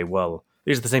to say, well,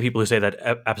 these are the same people who say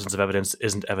that absence of evidence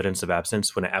isn't evidence of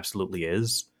absence when it absolutely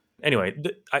is. Anyway,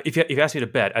 if you ask me to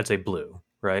bet, I'd say blue,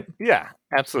 right? Yeah,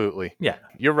 absolutely. Yeah.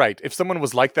 You're right. If someone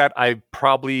was like that, I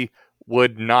probably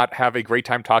would not have a great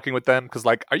time talking with them because,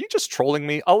 are you just trolling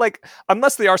me?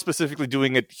 Unless they are specifically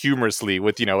doing it humorously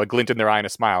with, a glint in their eye and a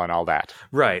smile and all that.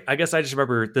 Right. I guess I just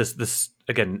remember this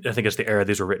again, I think it's the era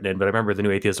these were written in, but I remember the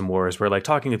New Atheism Wars where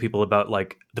talking to people about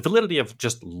the validity of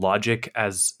just logic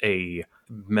as a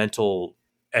mental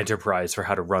enterprise for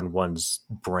how to run one's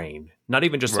brain. Not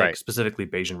even just specifically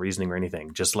Bayesian reasoning or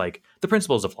anything, just the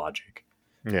principles of logic.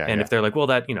 Yeah. And if they're like, well,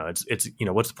 that, it's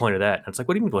what's the point of that? And it's like,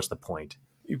 what do you mean, what's the point?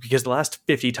 Because the last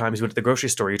 50 times you went to the grocery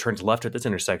store, you turned left at this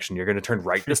intersection. You're going to turn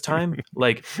right this time.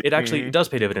 It actually does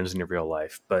pay dividends in your real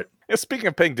life. But speaking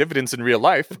of paying dividends in real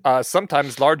life,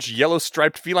 sometimes large yellow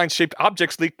striped feline-shaped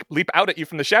objects leap out at you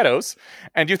from the shadows,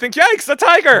 and you think, yikes, a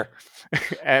tiger!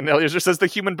 And Eliezer says the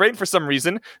human brain, for some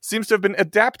reason, seems to have been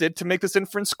adapted to make this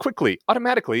inference quickly,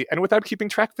 automatically, and without keeping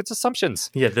track of its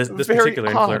assumptions. Yeah, this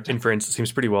particular inference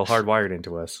seems pretty well hardwired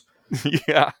into us.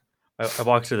 Yeah. I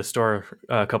walked to the store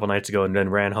a couple nights ago and then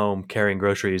ran home carrying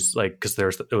groceries, like because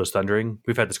it was thundering.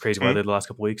 We've had this crazy weather the last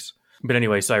couple weeks. But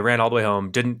anyway, so I ran all the way home,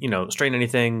 didn't strain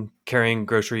anything, carrying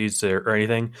groceries or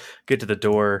anything. Get to the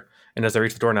door, and as I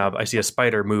reach the doorknob, I see a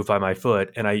spider move by my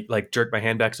foot, and I like jerked my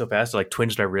hand back so fast, I like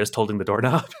twinged my wrist holding the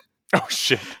doorknob. Oh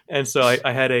shit! And so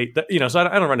I had so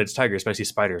I don't run into tigers, but I see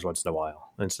spiders once in a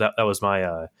while, and so that was my.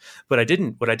 But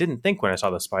what I didn't think when I saw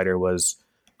the spider was,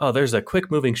 oh, there's a quick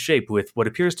moving shape with what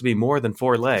appears to be more than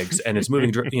 4 legs, and it's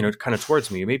moving, kind of towards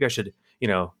me. Maybe I should,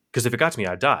 because if it got to me,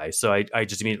 I'd die. So I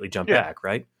just immediately jumped back,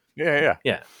 right? Yeah.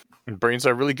 And brains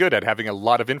are really good at having a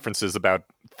lot of inferences about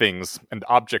things and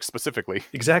objects specifically.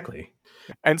 Exactly.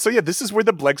 And so, this is where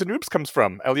the blegs and rubes comes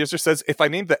from. Eliezer says, if I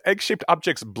name the egg-shaped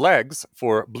objects blegs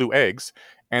for blue eggs,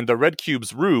 and the red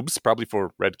cubes rubes, probably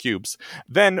for red cubes,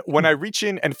 then when I reach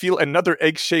in and feel another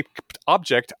egg-shaped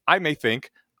object, I may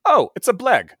think, oh, it's a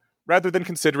bleg, rather than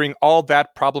considering all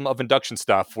that problem of induction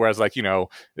stuff. Whereas,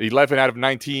 11 out of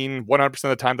 19, 100% of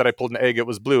the time that I pulled an egg, it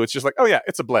was blue. It's just like, oh yeah,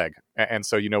 it's a bleg. And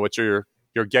so you know what you're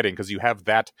getting because you have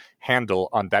that handle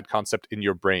on that concept in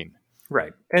your brain.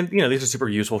 Right. And, these are super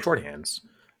useful shorthands,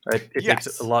 right? It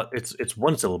takes a lot. It's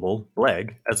one syllable,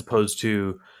 bleg, as opposed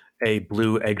to a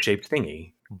blue egg-shaped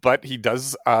thingy. But he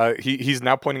does, he's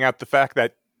now pointing out the fact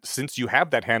that since you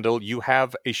have that handle, you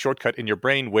have a shortcut in your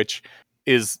brain, which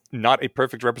is not a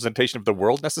perfect representation of the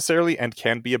world necessarily and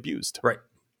can be abused. Right.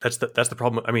 That's the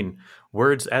problem. I mean,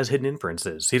 words as hidden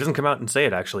inferences. He doesn't come out and say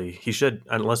it, actually. He should,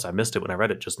 unless I missed it when I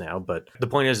read it just now. But the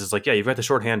point is you've got the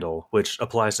short handle, which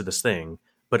applies to this thing,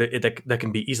 but that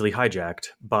can be easily hijacked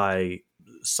by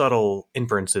subtle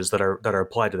inferences that are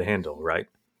applied to the handle, right?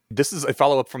 This is a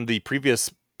follow-up from the previous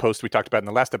post we talked about in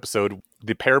the last episode,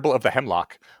 the parable of the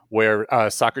hemlock, where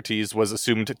Socrates was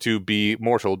assumed to be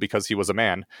mortal because he was a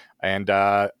man. And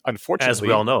unfortunately... As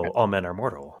we all know, all men are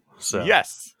mortal. So.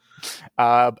 Yes.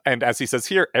 And as he says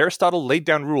here, Aristotle laid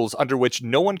down rules under which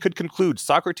no one could conclude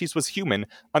Socrates was human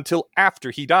until after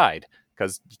he died.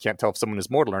 Because you can't tell if someone is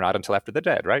mortal or not until after they're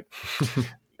dead, right?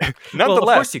 Nonetheless, well,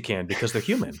 of course you can, because they're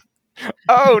human.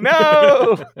 Oh,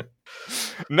 no!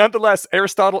 Nonetheless,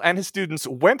 Aristotle and his students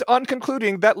went on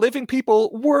concluding that living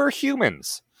people were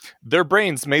humans. Their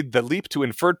brains made the leap to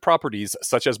inferred properties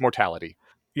such as mortality.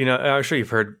 I'm sure you've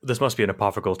heard, this must be an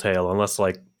apocryphal tale, unless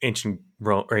ancient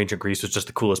Rome or ancient Greece was just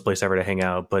the coolest place ever to hang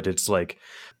out, but it's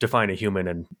define a human,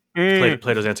 and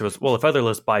Plato's answer was, well, a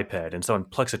featherless biped, and someone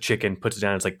plucks a chicken, puts it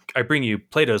down, it's like, I bring you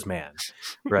Plato's man,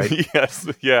 right? Yes,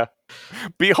 yeah.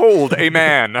 Behold, a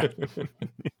man!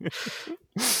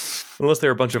 Unless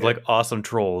they're a bunch of awesome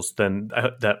trolls, then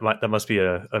that must be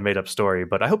a made up story.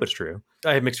 But I hope it's true.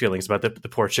 I have mixed feelings about the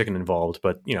poor chicken involved,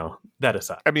 but that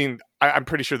aside. I mean, I'm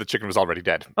pretty sure the chicken was already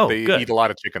dead. Oh, they good. eat a lot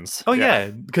of chickens. Oh yeah,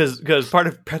 because part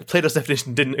of Plato's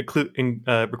definition didn't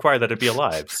require that it be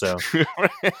alive. So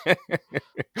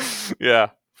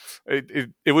yeah.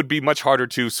 It would be much harder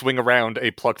to swing around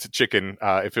a plucked chicken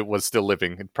if it was still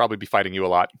living. It'd probably be fighting you a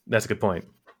lot. That's a good point.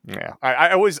 Yeah,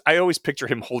 I always picture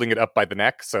him holding it up by the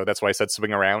neck, so that's why I said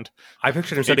swing around. I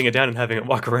pictured him setting it down and having it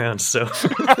walk around, so...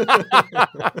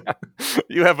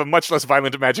 You have a much less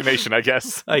violent imagination, I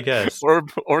guess.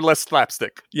 Or less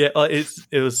slapstick. Yeah, it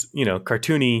was,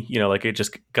 cartoony, it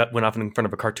just went off in front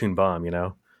of a cartoon bomb,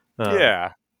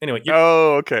 Yeah. Anyway.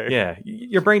 Okay. Yeah,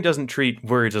 your brain doesn't treat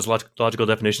words as logical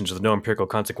definitions with no empirical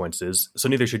consequences, so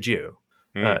neither should you.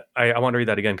 I want to read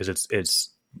that again because it's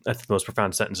that's the most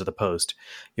profound sentence of the post.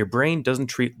 Your brain doesn't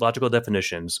treat logical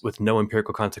definitions with no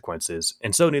empirical consequences,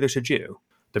 and so neither should you.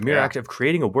 The mere act of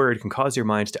creating a word can cause your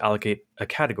minds to allocate a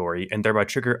category and thereby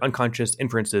trigger unconscious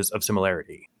inferences of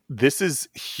similarity. This is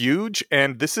huge,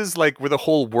 and this is where the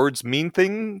whole words mean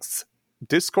things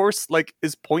discourse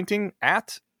is pointing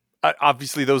at.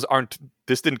 Obviously,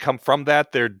 this didn't come from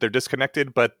that. They're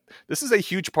disconnected, but this is a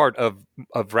huge part of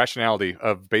rationality,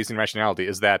 of Bayesian rationality,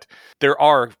 is that there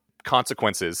are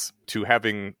consequences to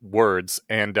having words,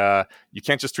 and you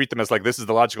can't just treat them as this is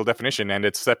the logical definition and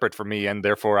it's separate from me and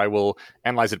therefore I will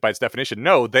analyze it by its definition.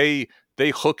 No, they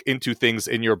hook into things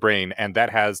in your brain, and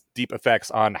that has deep effects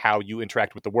on how you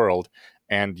interact with the world,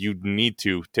 and you need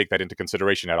to take that into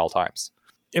consideration at all times.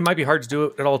 It might be hard to do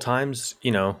it at all times,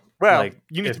 well,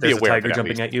 you need to be aware of a tiger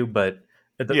jumping at you, but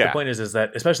the point is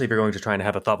that, especially if you're going to try and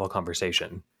have a thoughtful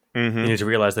conversation, you need to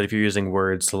realize that if you're using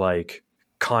words like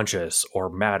conscious or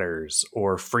matters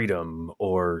or freedom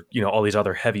or all these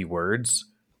other heavy words,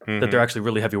 that they're actually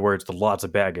really heavy words with lots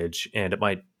of baggage, and it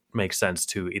might make sense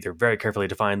to either very carefully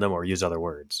define them or use other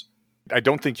words. I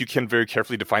don't think you can very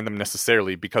carefully define them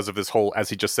necessarily because of this whole, as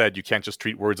he just said, you can't just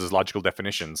treat words as logical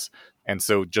definitions. And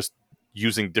so just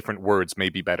using different words may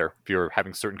be better if you're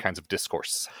having certain kinds of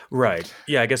discourse. Right.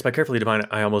 Yeah, I guess by carefully defined,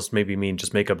 I almost maybe mean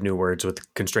just make up new words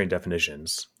with constrained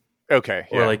definitions. Okay.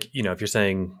 Or like, if you're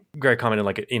saying, very common in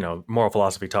like, moral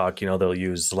philosophy talk, they'll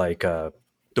use like the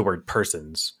word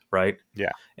persons, right?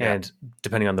 Yeah. And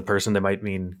depending on the person, they might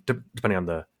mean, depending on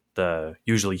the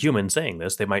usually human saying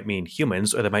this, they might mean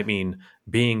humans, or they might mean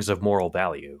beings of moral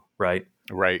value, right?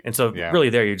 Right. And so really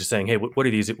there you're just saying, hey, what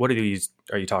are these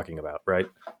are you talking about, right?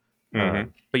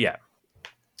 But yeah.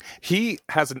 He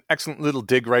has an excellent little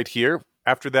dig right here.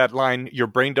 After that line, your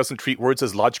brain doesn't treat words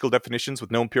as logical definitions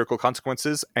with no empirical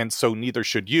consequences, and so neither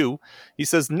should you. He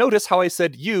says, notice how I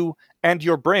said you and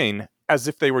your brain as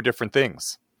if they were different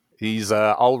things. He's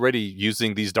already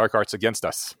using these dark arts against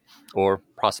us, or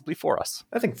possibly for us.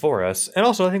 I think for us. And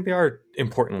also, I think they are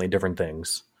importantly different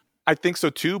things. I think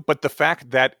so too, but the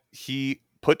fact that he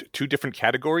put two different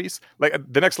categories, like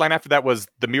the next line after that was,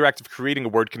 the mere act of creating a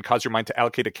word can cause your mind to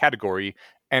allocate a category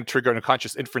and trigger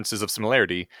unconscious inferences of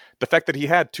similarity. The fact that he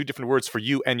had two different words for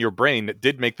you and your brain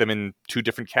did make them in two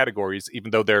different categories,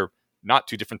 even though they're not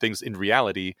two different things in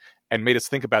reality, and made us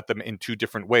think about them in two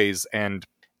different ways and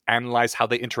analyze how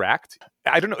they interact.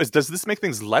 I don't know, does this make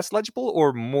things less legible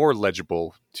or more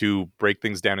legible to break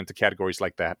things down into categories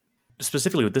like that?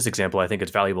 Specifically with this example, I think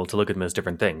it's valuable to look at them as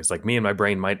different things. Like me and my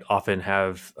brain might often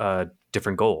have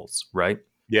different goals, right?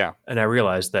 Yeah. And I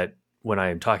realize that when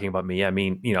I'm talking about me, I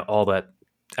mean, all that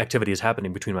activity is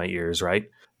happening between my ears, right?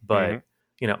 But,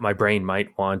 my brain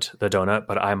might want the donut,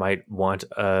 but I might want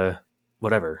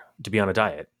whatever, to be on a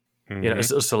diet.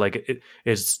 So like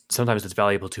it's sometimes it's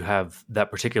valuable to have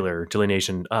that particular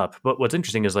delineation up. But what's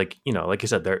interesting is like you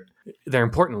said, they're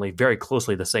importantly very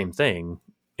closely the same thing,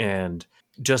 and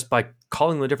just by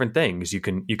calling them different things, you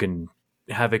can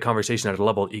have a conversation at a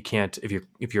level you can't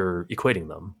if you're equating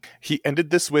them. He ended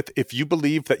this with, if you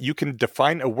believe that you can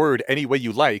define a word any way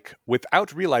you like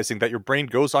without realizing that your brain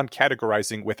goes on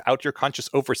categorizing without your conscious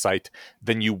oversight,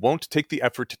 then you won't take the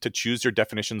effort to choose your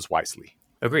definitions wisely.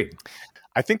 Agreed.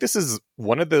 I think this is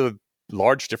one of the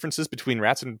large differences between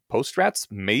rats and post-rats,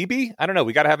 maybe? I don't know.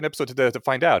 We got to have an episode to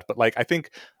find out. But like, I think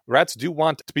rats do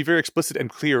want to be very explicit and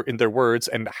clear in their words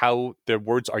and how their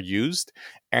words are used.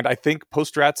 And I think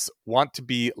post-rats want to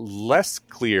be less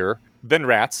clear than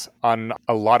rats on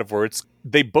a lot of words.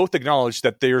 They both acknowledge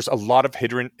that there's a lot of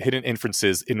hidden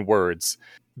inferences in words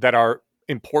that are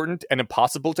important and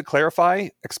impossible to clarify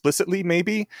explicitly,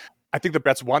 maybe. I think the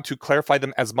rats want to clarify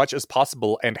them as much as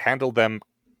possible and handle them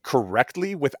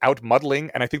correctly without muddling,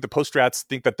 and I think the post-rats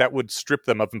think that would strip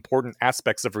them of important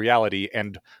aspects of reality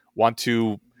and want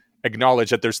to acknowledge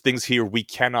that there's things here we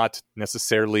cannot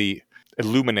necessarily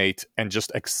illuminate and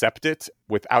just accept it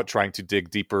without trying to dig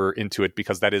deeper into it,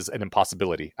 because that is an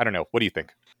impossibility. I don't know. What do you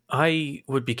think? I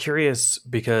would be curious,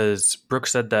 because Brooke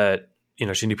said that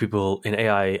she knew people in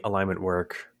AI alignment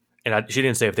work, and she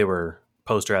didn't say if they were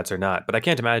post-rats or not, but I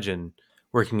can't imagine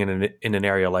working in an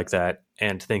area like that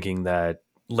and thinking that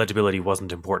legibility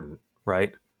wasn't important,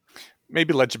 right?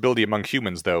 Maybe legibility among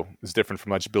humans, though, is different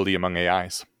from legibility among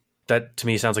AIs. That to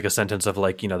me sounds like a sentence of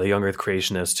like, the young Earth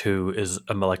creationist who is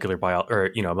a molecular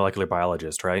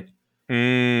biologist, right?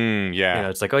 Yeah.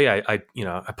 It's like, oh yeah, I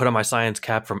put on my science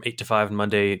cap from 8 to 5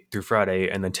 Monday through Friday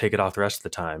and then take it off the rest of the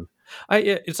time.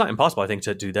 It's not impossible, I think,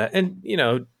 to do that. And,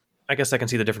 I guess I can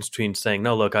see the difference between saying,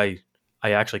 no, look, I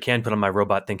actually can put on my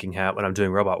robot thinking hat when I'm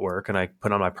doing robot work, and I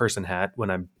put on my person hat when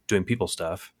I'm doing people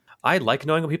stuff. I like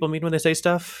knowing what people mean when they say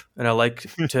stuff, and I like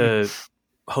to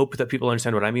hope that people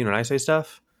understand what I mean when I say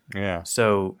stuff. Yeah.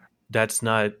 So that's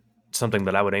not something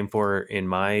that I would aim for in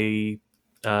my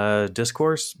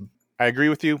discourse. I agree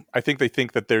with you. I think they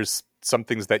think that there's some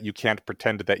things that you can't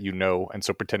pretend that you know, and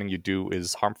so pretending you do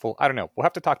is harmful. I don't know. We'll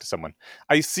have to talk to someone.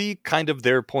 I see kind of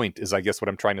their point is, I guess, what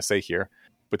I'm trying to say here,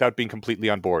 without being completely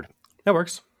on board. That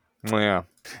works. Yeah.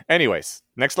 Anyways,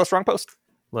 next less wrong post.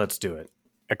 Let's do it.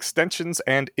 Extensions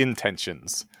and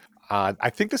intentions. I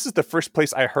think this is the first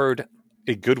place I heard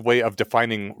a good way of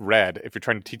defining red, if you're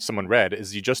trying to teach someone red,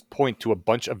 is you just point to a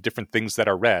bunch of different things that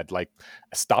are red, like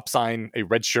a stop sign, a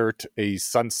red shirt, a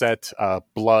sunset,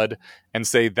 blood, and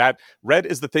say that red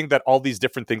is the thing that all these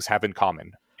different things have in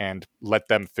common, and let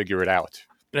them figure it out.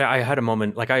 Yeah, I had a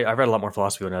moment, like I read a lot more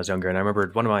philosophy when I was younger, and I remember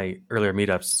one of my earlier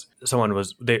meetups,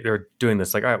 they were doing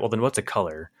this, like, all right, well then what's a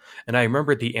color? And I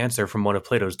remembered the answer from one of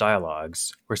Plato's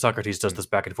dialogues, where Socrates does this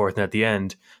back and forth, and at the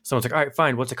end, someone's like, all right,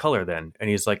 fine, what's a color then? And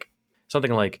he's like,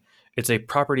 something like, it's a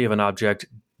property of an object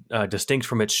distinct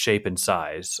from its shape and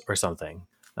size, or something.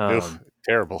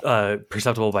 Terrible.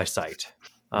 Perceptible by sight.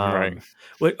 Right.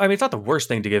 Well, I mean, it's not the worst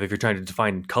thing to give if you're trying to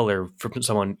define color from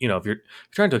someone, if you're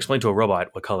trying to explain to a robot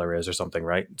what color is or something,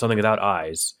 right? Something without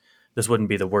eyes. this wouldn't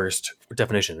be the worst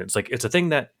definition. It's like it's a thing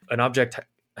that an object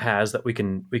has that we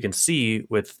can see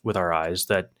with our eyes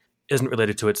that isn't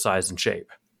related to its size and shape.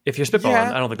 If you're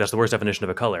spitballing, I don't think that's the worst definition of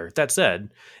a color. That said,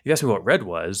 if you asked me what red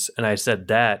was, and I said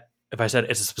that, if I said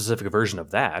it's a specific version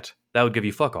of that, that would give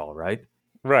you fuck all, right?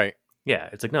 Right. Yeah,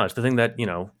 it's like, no, it's the thing that,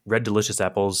 red delicious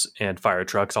apples and fire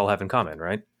trucks all have in common,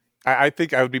 right? I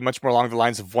think I would be much more along the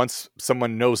lines of once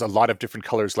someone knows a lot of different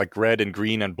colors like red and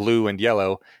green and blue and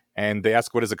yellow, and they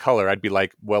ask what is a color, I'd be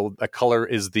like, well, a color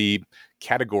is the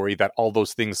category that all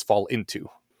those things fall into.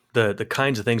 The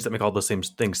kinds of things that make all those same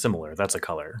things similar, that's a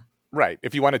color. Right.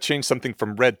 If you want to change something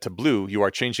from red to blue, you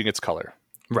are changing its color.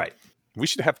 Right. We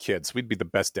should have kids. We'd be the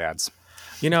best dads.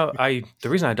 The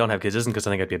reason I don't have kids isn't because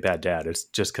I think I'd be a bad dad. It's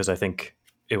just because I think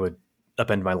it would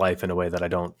upend my life in a way that I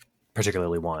don't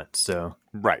particularly want. So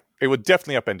right. It would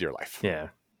definitely upend your life. Yeah.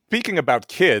 Speaking about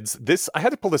kids, I had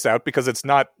to pull this out because it's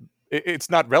not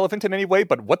relevant in any way,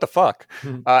 but what the fuck?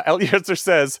 Eliezer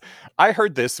says, I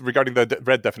heard this regarding the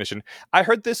red definition. I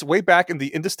heard this way back in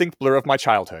the indistinct blur of my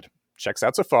childhood. Checks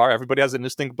out so far. Everybody has an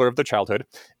indistinct blur of their childhood.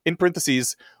 In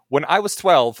parentheses, when I was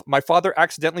 12, my father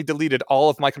accidentally deleted all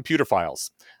of my computer files.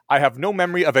 I have no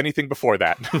memory of anything before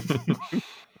that.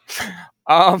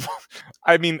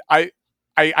 I mean,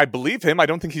 I believe him. I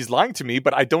don't think he's lying to me,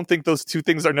 but I don't think those two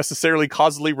things are necessarily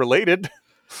causally related.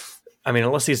 I mean,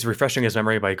 unless he's refreshing his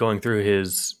memory by going through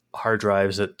his hard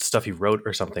drives at stuff he wrote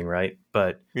or something, right?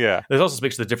 But yeah, this also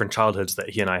speaks to the different childhoods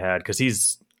that he and I had, because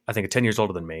he's, I think, 10 years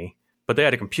older than me. But they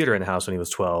had a computer in the house when he was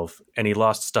 12, and he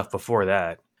lost stuff before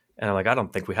that. And I'm like, I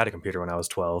don't think we had a computer when I was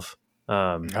 12.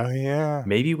 Oh, yeah.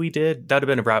 Maybe we did. That would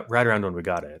have been right around when we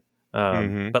got it.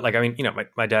 But like, I mean,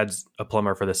 my dad's a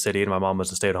plumber for the city, and my mom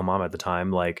was a stay-at-home mom at the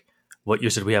time. Like, what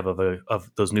use did we have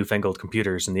of those newfangled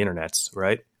computers and the internets,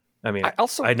 right? I mean, I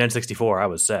had an N64. I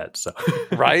was set. So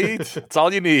right? It's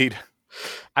all you need.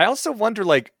 I also wonder,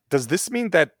 like, does this mean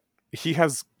that he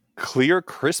has clear,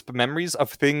 crisp memories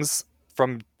of things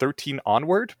from 13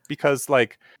 onward? Because,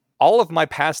 like, all of my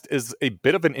past is a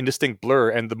bit of an indistinct blur,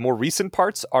 and the more recent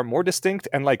parts are more distinct,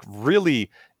 and, like, really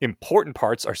important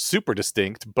parts are super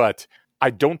distinct, but I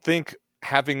don't think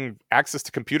having access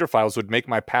to computer files would make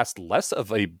my past less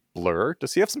of a blur.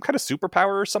 Does he have some kind of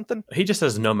superpower or something? He just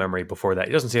has no memory before that.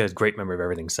 He doesn't say he has great memory of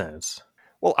everything since.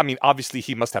 Well, I mean, obviously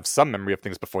he must have some memory of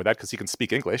things before that because he can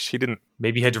speak English. He didn't.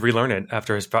 Maybe he had to relearn it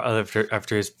after his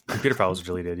computer files were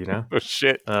deleted. Oh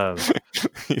shit!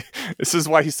 This is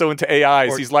why he's so into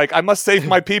AIs. He's like, I must save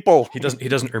my people. He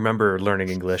doesn't remember learning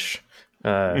English.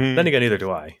 Then again, neither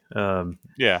do I.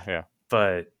 Yeah.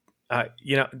 But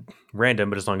random.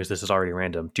 But as long as this is already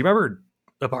random, do you remember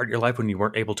a part of your life when you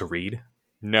weren't able to read?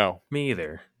 No, me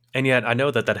either. And yet, I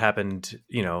know that happened.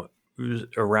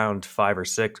 Around 5 or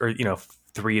 6, or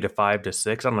 3 to 5 to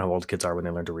 6. I don't know how old kids are when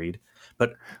they learn to read,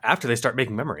 but after they start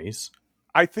making memories.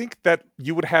 I think that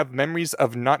you would have memories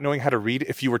of not knowing how to read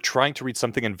if you were trying to read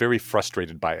something and very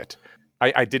frustrated by it.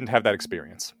 I didn't have that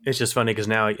experience. It's just funny because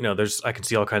now, I can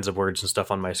see all kinds of words and stuff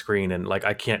on my screen, and like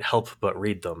I can't help but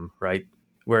read them, right?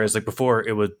 Whereas like before,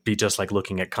 it would be just like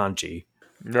looking at kanji.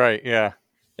 Right, yeah.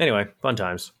 Anyway, fun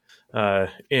times.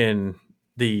 In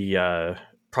the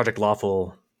Project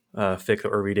Lawful fic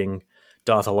that we're reading,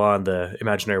 Dothalan, the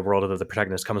imaginary world that the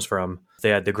protagonist comes from, they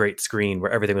had the great screen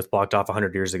where everything was blocked off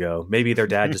 100 years ago. Maybe their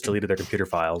dad just deleted their computer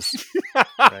files.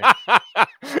 Right?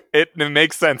 It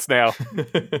makes sense now.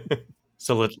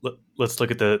 So let's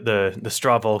look at the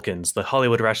straw Vulcans. The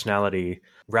Hollywood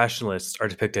rationalists are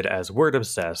depicted as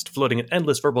word-obsessed, floating in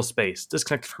endless verbal space,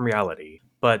 disconnected from reality.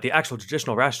 But the actual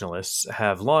traditional rationalists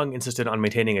have long insisted on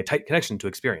maintaining a tight connection to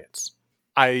experience.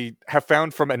 I have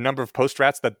found from a number of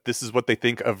post-rats that this is what they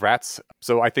think of rats.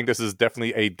 So I think this is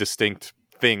definitely a distinct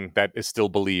thing that is still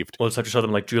believed. Well, it's have to show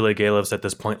them like Julia Galev's at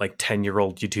this point, like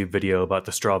 10-year-old YouTube video about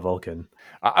the straw Vulcan.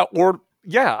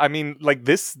 Yeah, I mean, like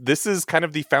this is kind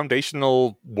of the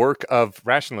foundational work of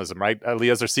rationalism, right?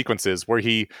 Eliezer sequences, where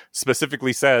he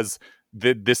specifically says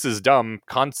that this is dumb.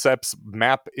 Concepts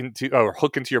map into or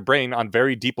hook into your brain on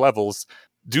very deep levels.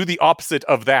 Do the opposite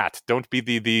of that. Don't be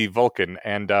the Vulcan.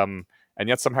 And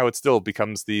yet somehow it still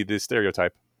becomes the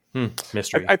stereotype.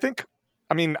 Mystery. I think,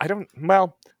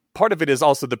 part of it is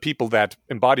also the people that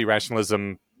embody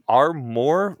rationalism are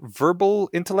more verbal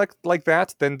intellect like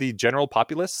that than the general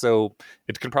populace. So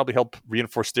it can probably help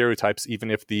reinforce stereotypes, even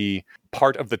if the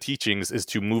part of the teachings is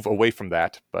to move away from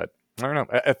that. But I don't know,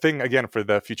 a thing, again, for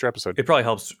the future episode. It probably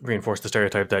helps reinforce the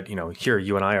stereotype that, here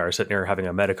you and I are sitting here having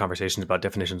a meta conversation about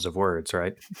definitions of words,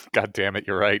 right? God damn it,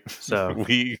 you're right. So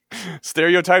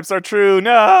stereotypes are true.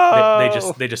 No!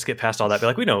 They just skip past all that. Be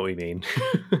like, we know what we mean.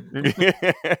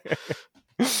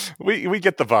 we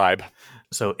get the vibe.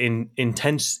 So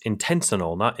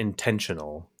intentional, not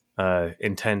intentional.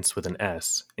 Intense with an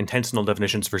S. Intentional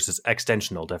definitions versus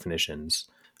extensional definitions.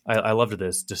 I loved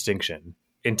this distinction.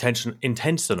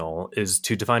 Intentional is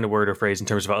to define a word or phrase in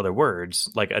terms of other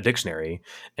words, like a dictionary,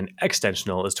 and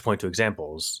extensional is to point to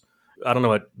examples. I don't know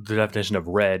what the definition of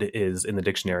red is in the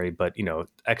dictionary, but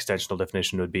extensional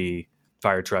definition would be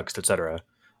fire trucks, etc.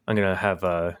 I'm gonna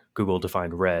have Google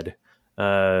define red.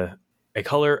 A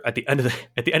color at the end of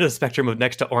the spectrum of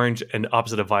next to orange and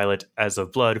opposite of violet, as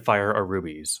of blood, fire, or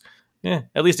rubies. Yeah,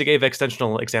 at least it gave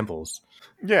extensional examples.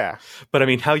 Yeah. But I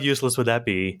mean, how useless would that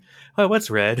be? Oh, what's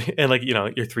red? And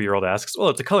your 3-year-old asks, well,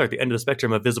 it's a color at the end of the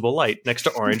spectrum of visible light next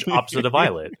to orange, opposite of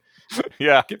violet.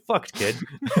 Yeah. Get fucked, kid.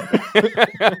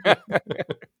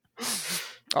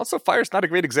 Also, fire's not a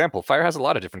great example. Fire has a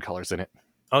lot of different colors in it.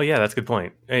 Oh, yeah, that's a good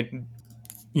point. And,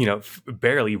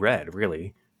 barely red,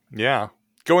 really. Yeah.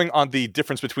 Going on the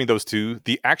difference between those two,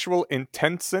 the actual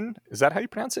intention, is that how you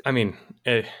pronounce it? I mean,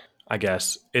 I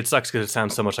guess. It sucks because it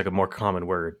sounds so much like a more common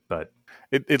word, but...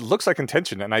 It looks like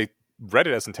intention, and I read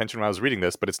it as intention when I was reading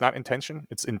this, but it's not intention.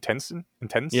 It's intention?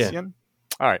 Intention? Yeah.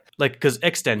 All right. Because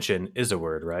extension is a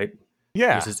word, right?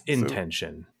 Yeah. This is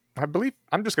intention. So I believe,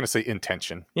 I'm just going to say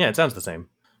intention. Yeah, it sounds the same.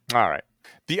 All right.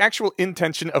 The actual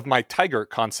intention of my tiger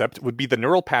concept would be the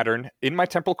neural pattern in my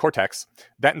temporal cortex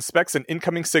that inspects an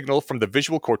incoming signal from the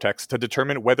visual cortex to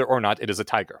determine whether or not it is a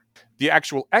tiger. The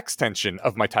actual extension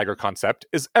of my tiger concept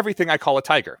is everything I call a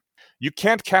tiger. You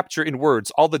can't capture in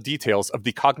words all the details of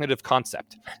the cognitive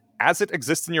concept, as it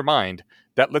exists in your mind,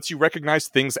 that lets you recognize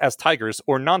things as tigers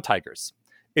or non-tigers.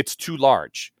 It's too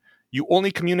large. You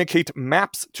only communicate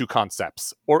maps to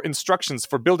concepts or instructions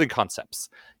for building concepts.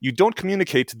 You don't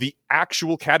communicate the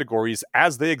actual categories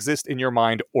as they exist in your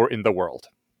mind or in the world.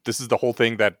 This is the whole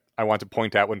thing that I want to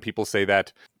point out when people say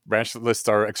that rationalists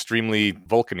are extremely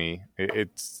Vulcan-y.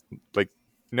 It's like,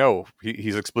 no,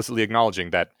 he's explicitly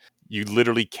acknowledging that you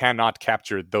literally cannot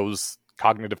capture those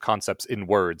cognitive concepts in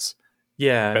words.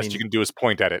 Yeah. Best you can do is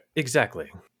point at it.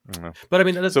 Exactly. Mm-hmm. But I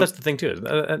mean, that's the thing too.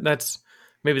 That's...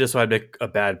 Maybe this would make a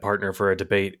bad partner for a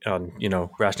debate on,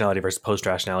 rationality versus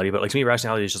post-rationality. But to me,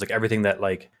 rationality is just everything that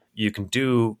you can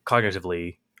do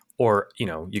cognitively or, you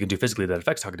can do physically that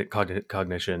affects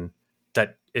cognition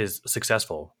that is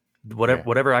successful.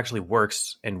 Whatever actually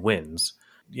works and wins.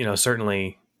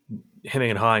 Certainly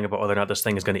hemming and hawing about whether or not this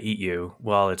thing is going to eat you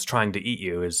while it's trying to eat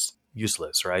you is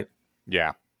useless, right?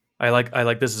 Yeah. I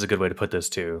like this is a good way to put this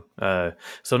too. So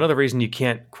another reason you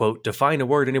can't, quote, define a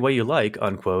word any way you like,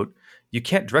 unquote, you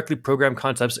can't directly program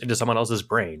concepts into someone else's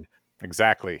brain.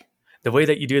 Exactly. The way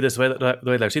that you do this, the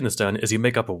way that I've seen this done, is you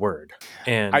make up a word.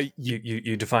 And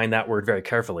you define that word very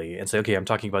carefully and say, okay, I'm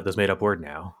talking about this made up word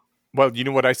now. Well, you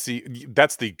know what I see?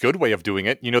 That's the good way of doing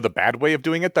it. The bad way of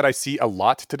doing it that I see a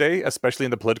lot today, especially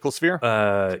in the political sphere?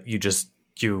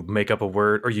 You make up a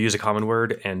word, or you use a common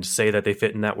word and say that they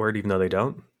fit in that word even though they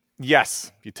don't?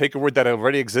 Yes. You take a word that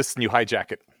already exists and you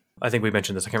hijack it. I think we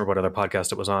mentioned this. I can't remember what other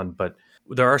podcast it was on, but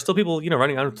there are still people,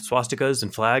 running around with swastikas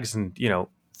and flags and,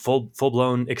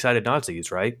 full-blown excited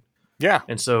Nazis, right? Yeah.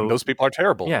 And so those people are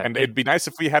terrible. Yeah, and it'd be nice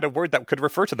if we had a word that could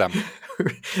refer to them.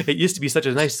 It used to be such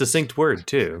a nice, succinct word,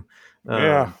 too.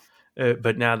 Yeah.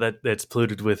 But now that it's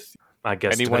polluted with, I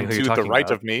guess, anyone to the right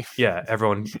of me. Yeah,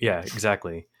 everyone. Yeah,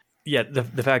 exactly. Yeah,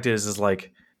 the fact is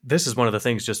this is one of the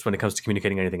things just when it comes to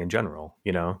communicating anything in general,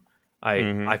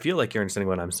 I feel like you're understanding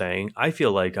what I'm saying. I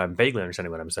feel like I'm vaguely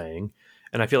understanding what I'm saying.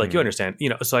 And I feel like you understand,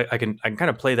 so I can kind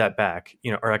of play that back,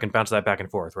 or I can bounce that back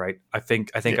and forth, right? I think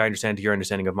I understand your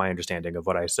understanding of my understanding of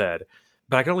what I said,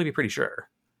 but I can only be pretty sure.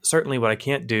 Certainly what I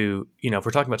can't do, if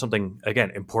we're talking about something,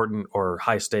 again, important or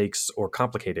high stakes or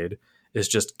complicated, is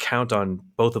just count on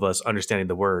both of us understanding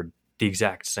the word the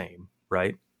exact same,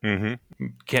 right? Mm-hmm.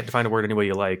 Can't define a word any way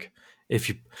you like.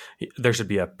 There should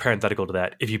be a parenthetical to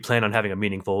that. If you plan on having a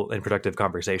meaningful and productive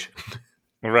conversation.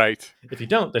 Right. If you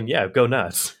don't, then yeah, go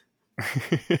nuts.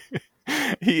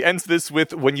 He ends this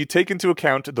with, when you take into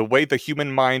account the way the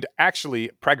human mind actually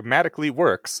pragmatically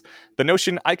works, the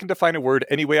notion I can define a word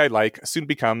any way I like soon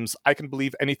becomes I can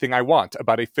believe anything I want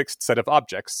about a fixed set of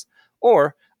objects,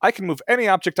 or I can move any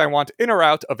object I want in or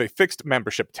out of a fixed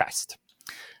membership test.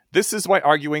 This is why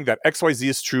arguing that XYZ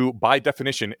is true by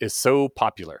definition is so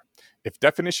popular. If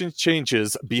definition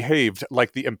changes behaved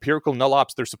like the empirical null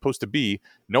ops they're supposed to be,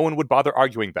 no one would bother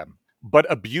arguing them. But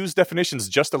abuse definitions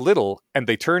just a little, and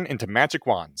they turn into magic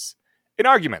wands. In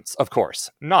arguments, of course,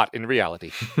 not in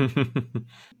reality.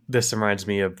 This reminds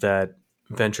me of that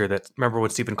venture remember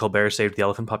when Stephen Colbert saved the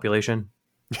elephant population?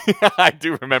 I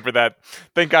do remember that.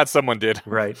 Thank God someone did.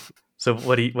 Right. So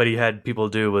what he had people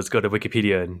do was go to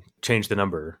Wikipedia and change the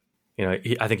number,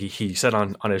 I think he said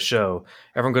on his show,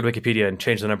 everyone go to Wikipedia and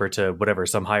change the number to whatever,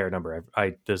 some higher number.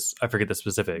 I forget the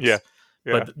specifics. Yeah.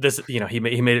 But this, he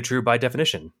made it true by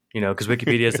definition, because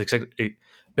Wikipedia is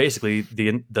basically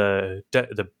the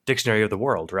dictionary of the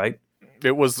world, right?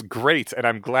 It was great, and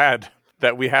I'm glad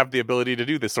that we have the ability to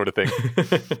do this sort of thing.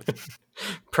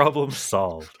 Problem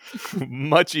solved.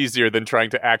 Much easier than trying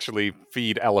to actually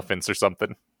feed elephants or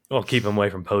something. Well, keep them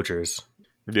away from poachers.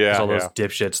 Yeah, all those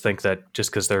dipshits think that just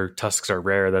because their tusks are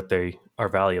rare that they are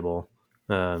valuable.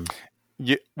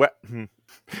 Yeah, well,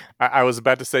 I was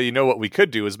about to say, what we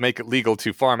could do is make it legal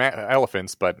to farm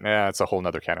elephants, but it's a whole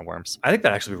nother can of worms. I think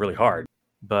that'd actually be really hard.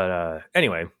 But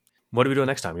anyway, what are we doing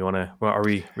next time? Are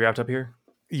we wrapped up here?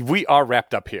 We are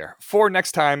wrapped up here. For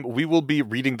next time, we will be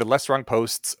reading the Less Wrong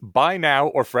Posts, Buy Now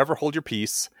or Forever Hold Your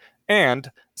Peace,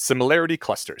 and Similarity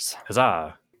Clusters.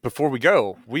 Huzzah. Before we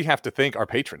go, we have to thank our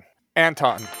patron.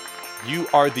 Anton, you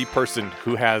are the person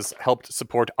who has helped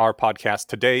support our podcast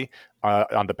today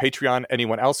on the Patreon.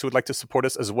 Anyone else who would like to support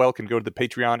us as well can go to the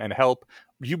Patreon and help.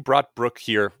 You brought Brooke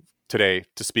here today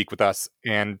to speak with us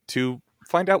and to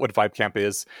find out what VibeCamp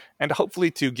is, and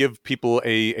hopefully to give people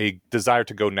a desire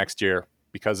to go next year,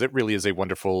 because it really is a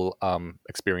wonderful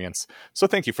experience. So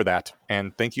thank you for that,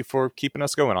 and thank you for keeping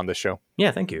us going on this show.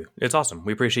 Yeah, thank you. It's awesome.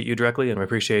 We appreciate you directly, and we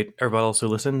appreciate everybody else who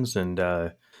listens, and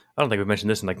I don't think we've mentioned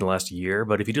this in the last year,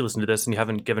 but if you do listen to this and you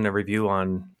haven't given a review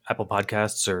on Apple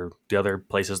Podcasts or the other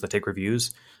places that take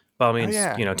reviews, by all means,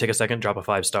 take a second, drop a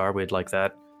 5-star. We'd like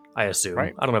that, I assume.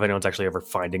 Right. I don't know if anyone's actually ever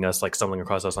finding us, stumbling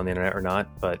across us on the internet or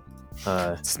not, but...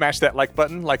 smash that like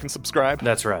button, like and subscribe.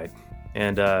 That's right.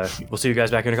 And we'll see you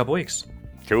guys back in a couple weeks.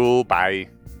 Cool, bye.